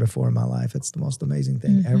that word before in my life. It's the most amazing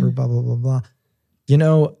thing ever, blah, blah, blah, blah. You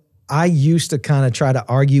know, I used to kind of try to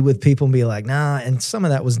argue with people and be like, nah, and some of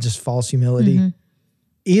that was just false humility.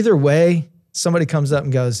 Either way, somebody comes up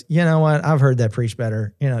and goes, you know what? I've heard that preached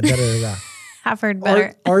better. You know, da da da. I've heard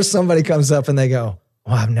better. Or somebody comes up and they go,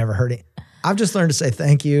 well, I've never heard it. I've just learned to say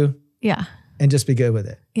thank you. Yeah. And just be good with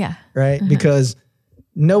it. Yeah. Right? Because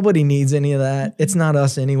nobody needs any of that. It's not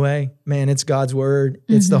us anyway. Man, it's God's word.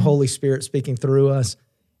 It's the Holy Spirit speaking through us.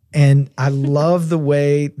 And I love the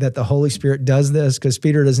way that the Holy Spirit does this because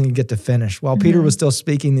Peter doesn't even get to finish. While Peter was still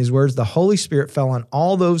speaking these words, the Holy Spirit fell on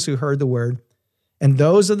all those who heard the word. And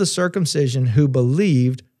those of the circumcision who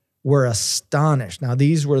believed were astonished. Now,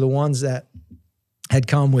 these were the ones that had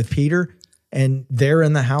come with Peter. and they're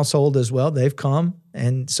in the household as well. They've come.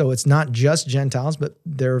 And so it's not just Gentiles, but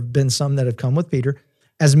there have been some that have come with Peter.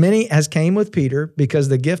 As many as came with Peter, because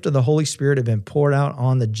the gift of the Holy Spirit had been poured out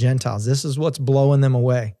on the Gentiles. This is what's blowing them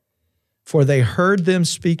away. For they heard them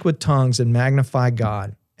speak with tongues and magnify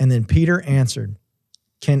God. And then Peter answered,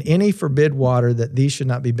 can any forbid water that these should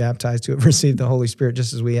not be baptized who have received the Holy Spirit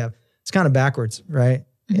just as we have? It's kind of backwards, right?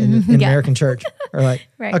 In American church. Or like,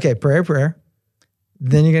 right. Okay, prayer.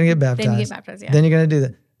 Then you're going to get baptized. Then you get baptized, yeah. Then you're going to do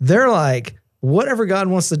that. They're like, whatever God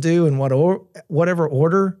wants to do in whatever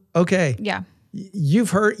order, okay. Yeah.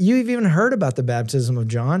 You've even heard about the baptism of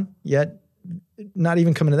John, yet not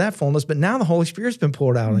even coming to that fullness, but now the Holy Spirit's been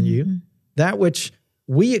poured out on you. That which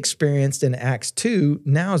we experienced in Acts 2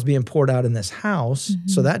 now is being poured out in this house.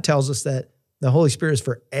 So that tells us that the Holy Spirit is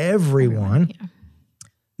for everyone. Yeah.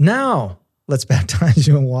 Now, let's baptize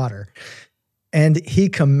you in water. And he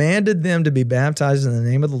commanded them to be baptized in the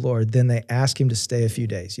name of the Lord. Then they asked him to stay a few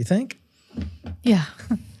days. You think? Yeah.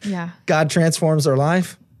 Yeah. God transforms their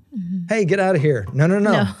life. Hey, get out of here.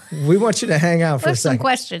 No. We want you to hang out for a second. Some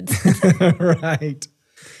questions. Right.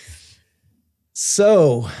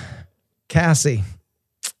 So, Cassie,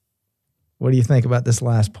 what do you think about this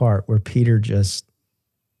last part where Peter just,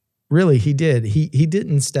 really, he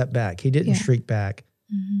didn't step back. He didn't shriek back.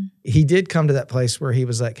 He did come to that place where he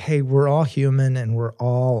was like, hey, we're all human and we're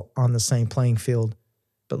all on the same playing field.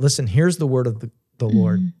 But listen, here's the word of the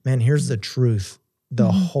Lord. Man, here's the truth,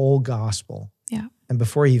 the whole gospel. Yeah. And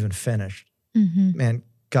before he even finished, man,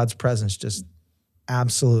 God's presence just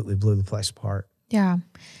absolutely blew the place apart. Yeah.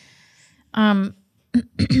 I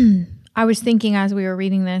was thinking as we were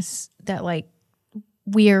reading this that like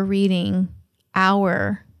we are reading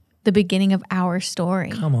the beginning of our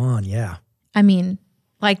story. Come on, yeah. I mean,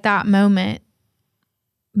 like that moment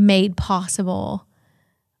made possible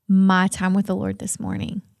my time with the Lord this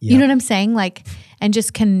morning. Yep. You know what I'm saying? Like, and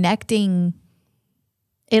just connecting,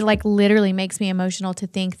 it like literally makes me emotional to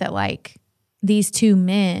think that like these two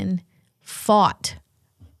men fought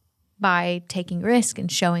by taking risk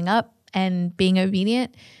and showing up and being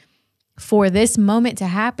obedient for this moment to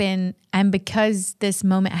happen. And because this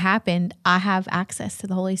moment happened, I have access to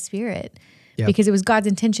the Holy Spirit. Yep. Because it was God's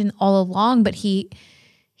intention all along, but he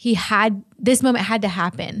had, this moment had to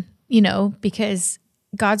happen, you know, because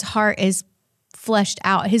God's heart is fleshed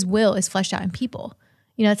out. His will is fleshed out in people.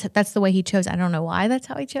 You know, that's the way he chose. I don't know why that's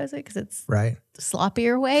how he chose it, because it's right. the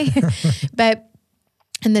sloppier way. But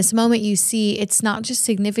in this moment, you see it's not just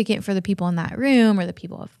significant for the people in that room or the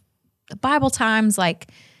people of the Bible times. Like,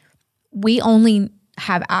 we only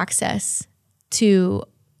have access to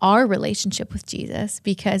our relationship with Jesus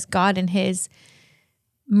because God in his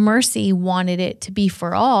mercy wanted it to be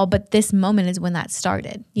for all. But this moment is when that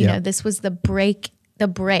started. You know, this was the break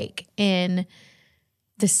in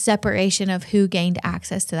the separation of who gained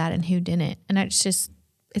access to that and who didn't. And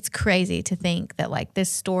it's crazy to think that like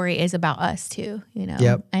this story is about us too, you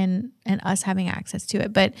know, and us having access to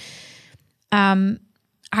it. But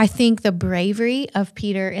I think the bravery of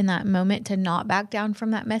Peter in that moment to not back down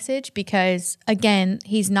from that message, because again,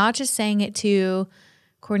 he's not just saying it to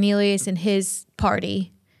Cornelius and his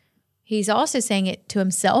party. He's also saying it to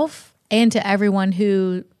himself and to everyone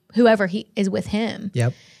whoever he is with him.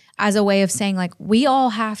 Yep. As a way of saying like, we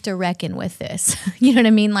all have to reckon with this. You know what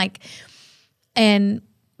I mean? Like, and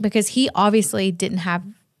because he obviously didn't have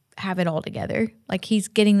it all together. Like, he's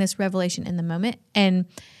getting this revelation in the moment, and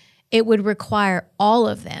it would require all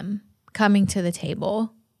of them coming to the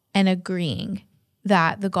table and agreeing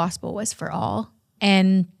that the gospel was for all.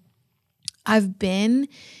 And I've been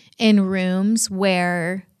in rooms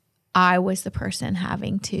where I was the person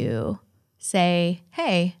having to say,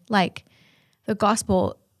 hey, like, the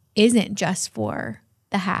gospel isn't just for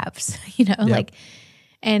the haves, you know, like,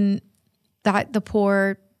 and that the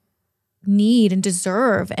poor need and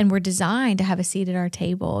deserve and we're designed to have a seat at our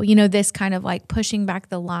table. You know, this kind of like pushing back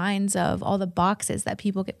the lines of all the boxes that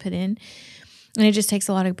people get put in. And it just takes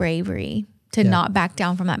a lot of bravery to not back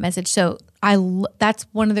down from that message. So that's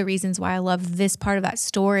one of the reasons why I love this part of that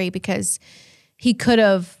story, because he could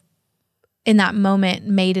have in that moment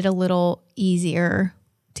made it a little easier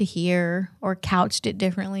to hear or couched it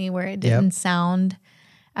differently where it didn't sound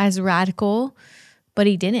as radical, but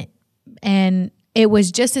he didn't. And it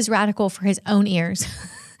was just as radical for his own ears,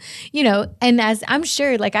 you know, and as I'm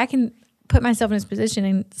sure, like, I can put myself in his position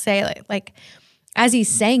and say like, as he's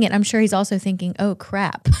saying it, I'm sure he's also thinking, oh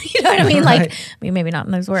crap. You know what I mean? Right. Like, I mean, maybe not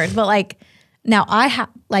in those words, but like, now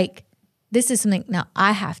this is something now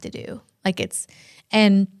I have to do.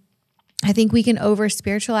 And I think we can over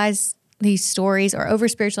spiritualize these stories or over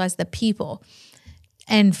spiritualize the people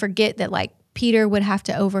and forget that like Peter would have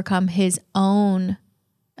to overcome his own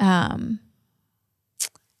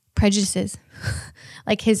prejudices,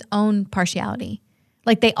 like his own partiality.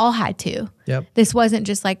 Like they all had to. Yep. This wasn't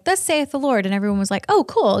just like, thus saith the Lord, and everyone was like, oh,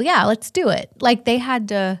 cool, yeah, let's do it. Like they had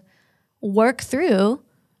to work through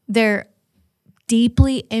their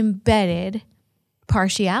deeply embedded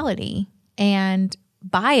partiality and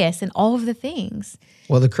bias and all of the things.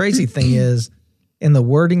 Well, the crazy thing is, in the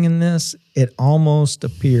wording in this, it almost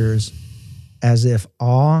appears as if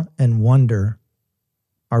awe and wonder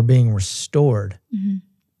are being restored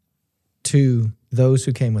to those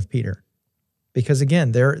who came with Peter. Because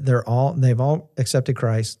again, they've all accepted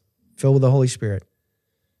Christ, filled with the Holy Spirit.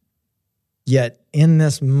 Yet in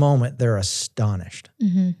this moment, they're astonished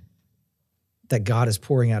that God is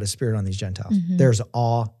pouring out his Spirit on these Gentiles. There's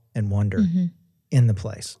awe and wonder in the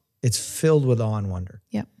place. It's filled with awe and wonder.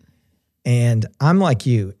 Yep. And I'm like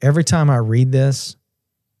you. Every time I read this,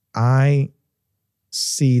 I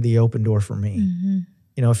see the open door for me.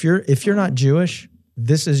 You know, if you're not Jewish,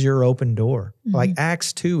 this is your open door. Like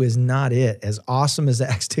Acts 2 is not it, as awesome as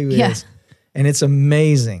Acts 2 is. And it's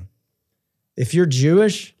amazing. If you're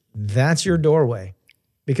Jewish, that's your doorway.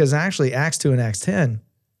 Because actually Acts 2 and Acts 10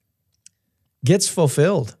 gets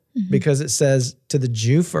fulfilled because it says to the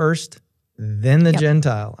Jew first, then the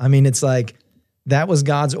Gentile. I mean, it's like that was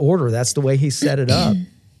God's order. That's the way he set it up.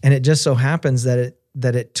 And it just so happens that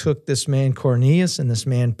it took this man Cornelius and this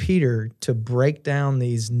man Peter to break down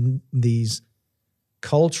these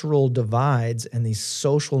cultural divides and these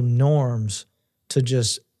social norms to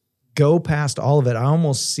just go past all of it. I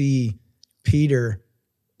almost see Peter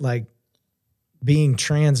like being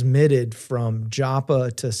transmitted from Joppa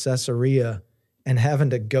to Caesarea and having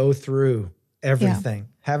to go through everything,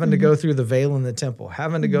 having to go through the veil in the temple,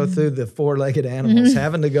 having to go through the four-legged animals,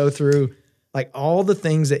 having to go through like all the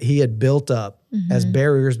things that he had built up as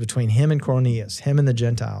barriers between him and Cornelius, him and the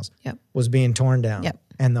Gentiles, was being torn down.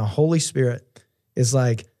 And the Holy Spirit is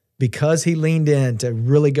like, because he leaned in to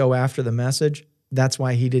really go after the message, that's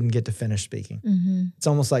why he didn't get to finish speaking. It's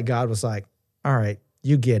almost like God was like, all right,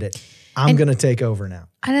 you get it. I'm going to take over now.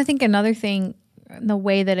 And I think another thing, the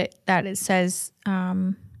way that it says,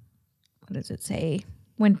 what does it say?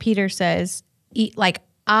 When Peter says, like,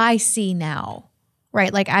 I see now,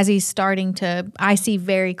 right? Like as he's starting to, I see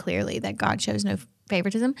very clearly that God shows no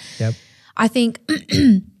favoritism. Yep. I think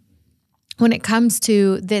when it comes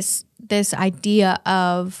to this idea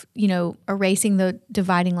of, you know, erasing the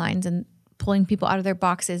dividing lines and pulling people out of their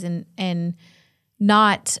boxes and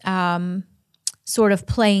not sort of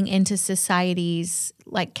playing into society's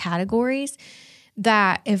like categories,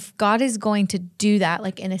 that if God is going to do that,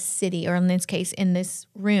 like in a city or in this case, in this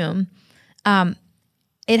room,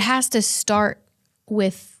 it has to start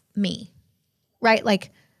with me, right?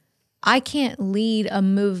 Like I can't lead a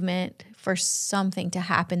movement for something to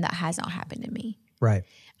happen that has not happened to me. Right.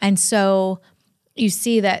 And so you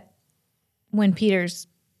see that when Peter's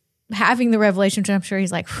having the revelation, which I'm sure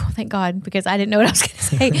he's like, thank God, because I didn't know what I was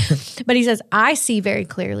going to say. But he says, I see very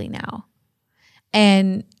clearly now.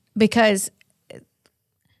 And because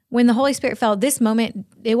when the Holy Spirit fell, this moment,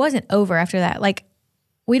 it wasn't over after that. Like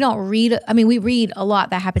we read a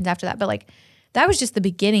lot that happens after that, but like that was just the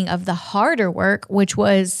beginning of the harder work, which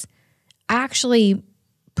was actually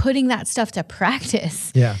putting that stuff to practice.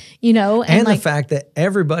 Yeah. You know? And like, the fact that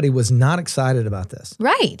everybody was not excited about this.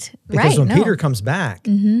 Right. Because when Peter comes back,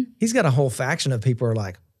 he's got a whole faction of people who are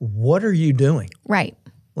like, what are you doing? Right.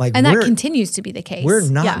 Like, and that continues to be the case. We're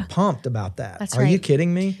not pumped about that. That's Are you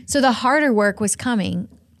kidding me? So the harder work was coming.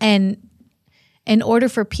 And in order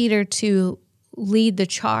for Peter to lead the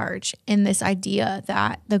charge in this idea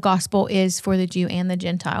that the gospel is for the Jew and the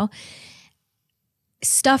Gentile,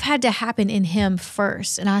 stuff had to happen in him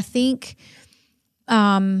first. And I think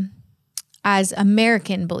as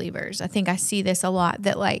American believers, I think I see this a lot,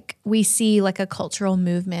 that like we see like a cultural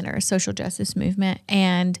movement or a social justice movement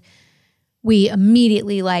and we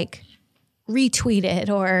immediately like retweet it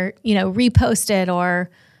or, you know, repost it or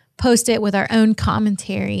post it with our own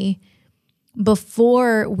commentary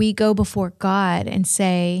before we go before God and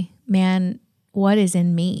say, man, what is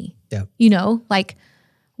in me? Yeah. You know, like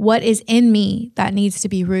what is in me that needs to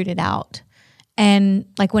be rooted out? And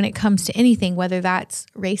like when it comes to anything, whether that's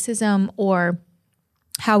racism or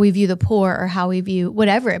how we view the poor or how we view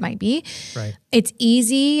whatever it might be, right, it's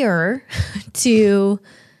easier to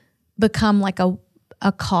become like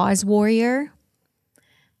a cause warrior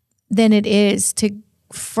than it is to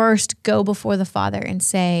first go before the Father and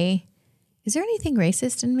say, is there anything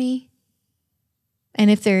racist in me? And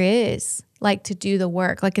if there is, like to do the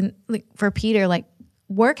work, like for Peter, like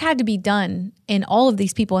work had to be done in all of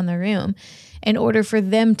these people in the room in order for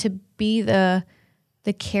them to be the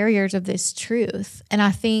carriers of this truth. And I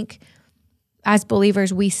think as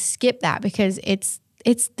believers, we skip that because it's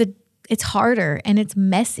harder and it's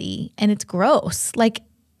messy and it's gross. Like,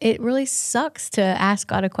 it really sucks to ask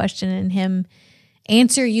God a question and him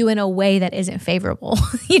answer you in a way that isn't favorable,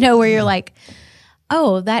 where you're like,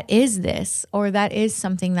 oh, that is this, or that is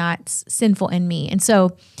something that's sinful in me. And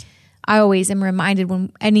so I always am reminded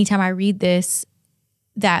anytime I read this,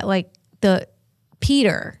 that like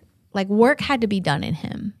Peter, like work had to be done in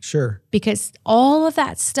him. Sure. Because all of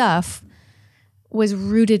that stuff was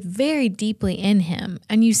rooted very deeply in him.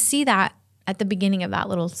 And you see that at the beginning of that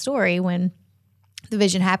little story when the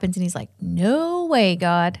vision happens and he's like, no way,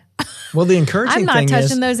 God. Well, the encouraging thing is, I'm not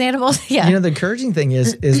touching those animals. Yeah. the encouraging thing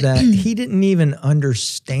is that he didn't even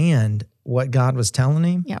understand what God was telling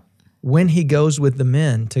him. Yep. When he goes with the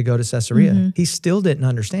men to go to Caesarea, he still didn't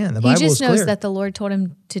understand. The Bible is clear. He just knows that the Lord told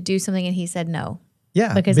him to do something and he said no.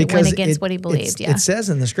 Yeah. Because it went against what he believed. It says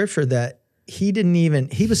in the scripture that he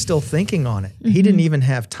was still thinking on it. He didn't even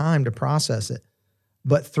have time to process it.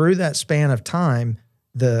 But through that span of time,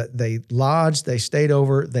 they lodged, they stayed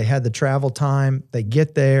over, they had the travel time, they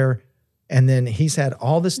get there, and then he's had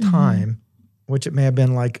all this time, which it may have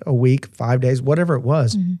been like a week, 5 days, whatever it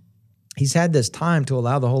was. He's had this time to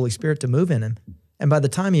allow the Holy Spirit to move in him. And by the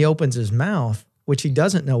time he opens his mouth, which he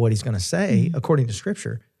doesn't know what he's going to say, according to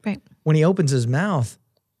scripture, right. When he opens his mouth,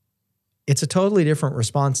 it's a totally different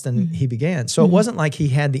response than he began. So it wasn't like he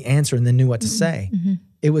had the answer and then knew what to say.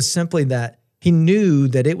 It was simply that he knew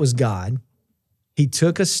that it was God. He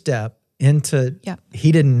took a step into,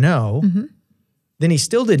 he didn't know. Then he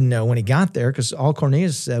still didn't know when he got there because all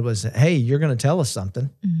Cornelius said was, hey, you're going to tell us something.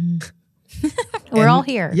 We're all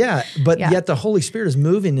here. Yeah, but yet the Holy Spirit is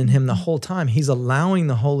moving in him the whole time. He's allowing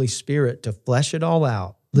the Holy Spirit to flesh it all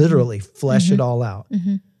out, literally flesh it all out,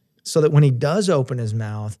 so that when he does open his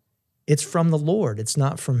mouth, it's from the Lord. It's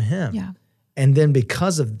not from him. Yeah. And then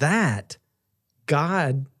because of that,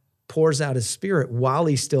 God pours out his Spirit while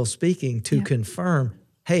he's still speaking to confirm,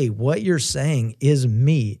 hey, what you're saying is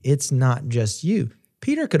me. It's not just you.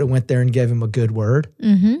 Peter could have went there and gave him a good word,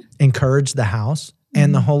 encouraged the house,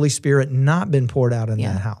 and the Holy Spirit not been poured out in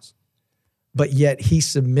that house. But yet he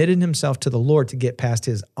submitted himself to the Lord to get past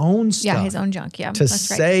his own stuff. Yeah, his own junk, to that's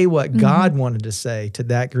say what God wanted to say to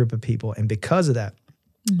that group of people. And because of that,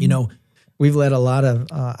 we've led a lot of,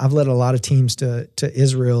 I've led a lot of teams to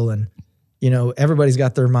Israel, and, everybody's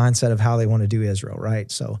got their mindset of how they want to do Israel, right?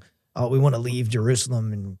 So, we want to leave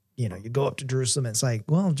Jerusalem, and, you go up to Jerusalem. And it's like,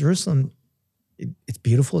 well, Jerusalem, it's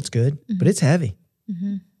beautiful, it's good, but it's heavy.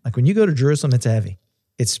 Like when you go to Jerusalem, it's heavy.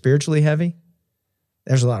 It's spiritually heavy.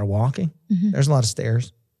 There's a lot of walking. There's a lot of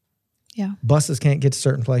stairs. Yeah. Buses can't get to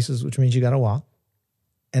certain places, which means you got to walk.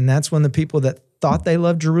 And that's when the people that thought they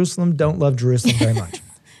loved Jerusalem don't love Jerusalem very much.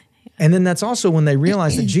 And then that's also when they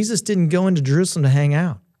realize that Jesus didn't go into Jerusalem to hang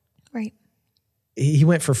out. Right. He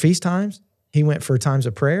went for feast times. He went for times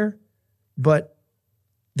of prayer. But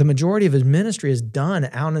the majority of his ministry is done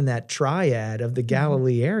out in that triad of the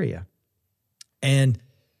Galilee area. And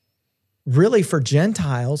really for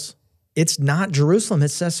Gentiles, it's not Jerusalem,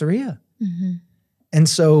 it's Caesarea. And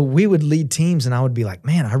so we would lead teams and I would be like,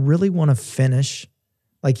 man, I really want to finish.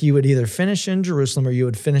 Like you would either finish in Jerusalem or you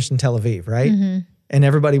would finish in Tel Aviv, right? And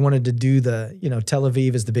everybody wanted to do Tel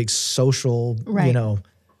Aviv is the big social,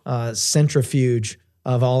 centrifuge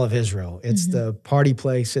of all of Israel. It's the party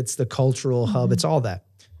place. It's the cultural hub. It's all that.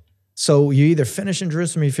 So you either finish in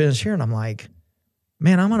Jerusalem or you finish here. And I'm like,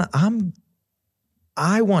 man,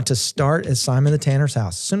 I want to start at Simon the Tanner's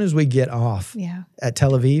house. As soon as we get off at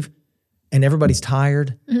Tel Aviv and everybody's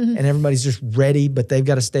tired and everybody's just ready, but they've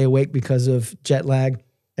got to stay awake because of jet lag.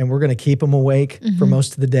 And we're going to keep them awake for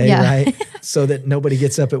most of the day, right? So that nobody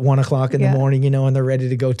gets up at 1 o'clock in the morning, and they're ready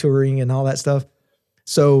to go touring and all that stuff.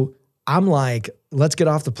 So I'm like, let's get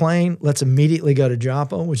off the plane. Let's immediately go to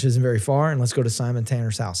Joppa, which isn't very far. And let's go to Simon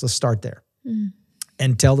Tanner's house. Let's start there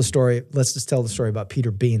and tell the story. Let's just tell the story about Peter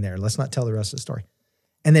being there. Let's not tell the rest of the story.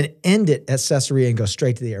 And then end it at Caesarea and go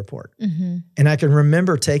straight to the airport. And I can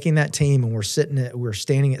remember taking that team and we're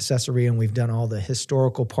standing at Caesarea and we've done all the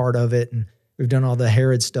historical part of it. And we've done all the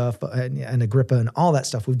Herod stuff and Agrippa and all that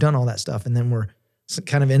stuff. We've done all that stuff. And then we're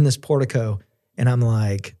kind of in this portico and I'm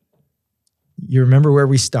like, you remember where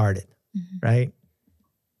we started, right?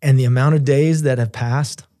 And the amount of days that have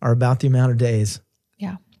passed are about the amount of days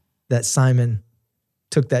that Simon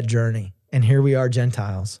took that journey. And here we are,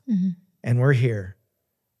 Gentiles, and we're here.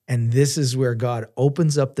 And this is where God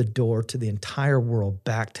opens up the door to the entire world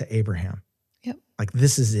back to Abraham. Like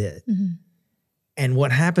this is it. And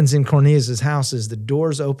what happens in Cornelius' house is the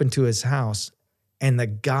doors open to his house and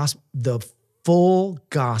the full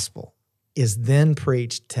gospel is then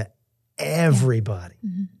preached to everybody.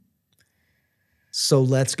 Mm-hmm. So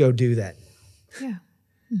let's go do that. Yeah.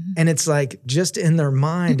 And it's like just in their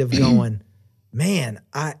mind of going, man,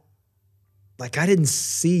 I didn't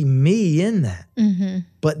see me in that,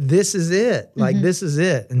 but this is it. Like, this is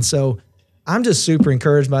it. And so I'm just super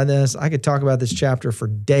encouraged by this. I could talk about this chapter for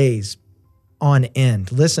days on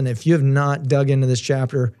end. Listen, if you have not dug into this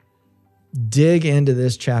chapter, dig into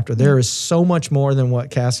this chapter. There is so much more than what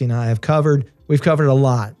Cassie and I have covered. We've covered a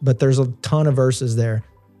lot, but there's a ton of verses there.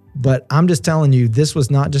 But I'm just telling you, this was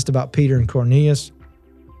not just about Peter and Cornelius.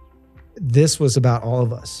 This was about all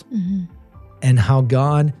of us and how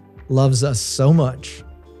God loves us so much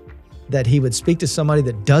that he would speak to somebody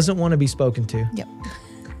that doesn't want to be spoken to. Yep.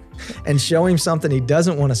 And show him something he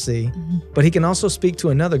doesn't want to see, but he can also speak to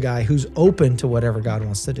another guy who's open to whatever God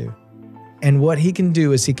wants to do. And what he can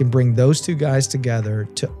do is he can bring those two guys together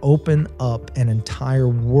to open up an entire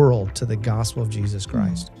world to the gospel of Jesus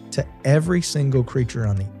Christ. To every single creature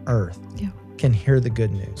on the earth can hear the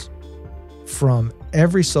good news. From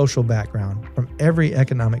every social background, from every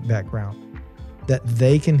economic background, that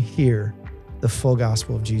they can hear the full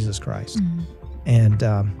gospel of Jesus Christ. And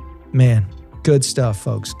man, good stuff,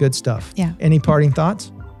 folks. Good stuff. Yeah. Any parting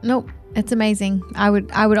thoughts? Nope. It's amazing. I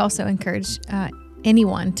would also encourage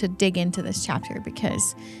anyone to dig into this chapter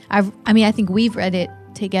because I think we've read it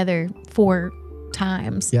together 4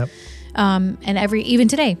 times. Yep. And even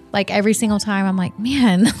today, like every single time I'm like,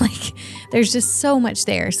 man, like there's just so much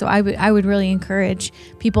there. So I would really encourage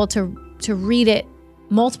people to read it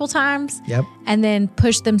multiple times. Yep. And then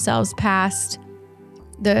push themselves past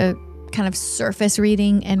the kind of surface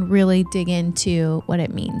reading and really dig into what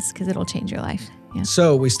it means because it'll change your life. Yeah.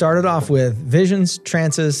 So we started off with visions,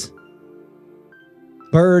 trances,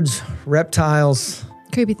 birds, reptiles,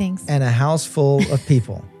 Creepy things. and a house full of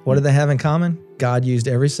people. What do they have in common? God used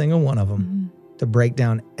every single one of them to break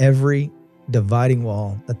down every dividing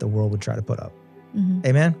wall that the world would try to put up.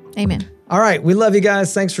 Amen? Amen. All right. We love you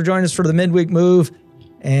guys. Thanks for joining us for the Midweek Move.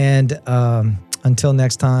 And until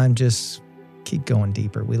next time, just keep going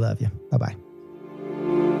deeper. We love you. Bye-bye.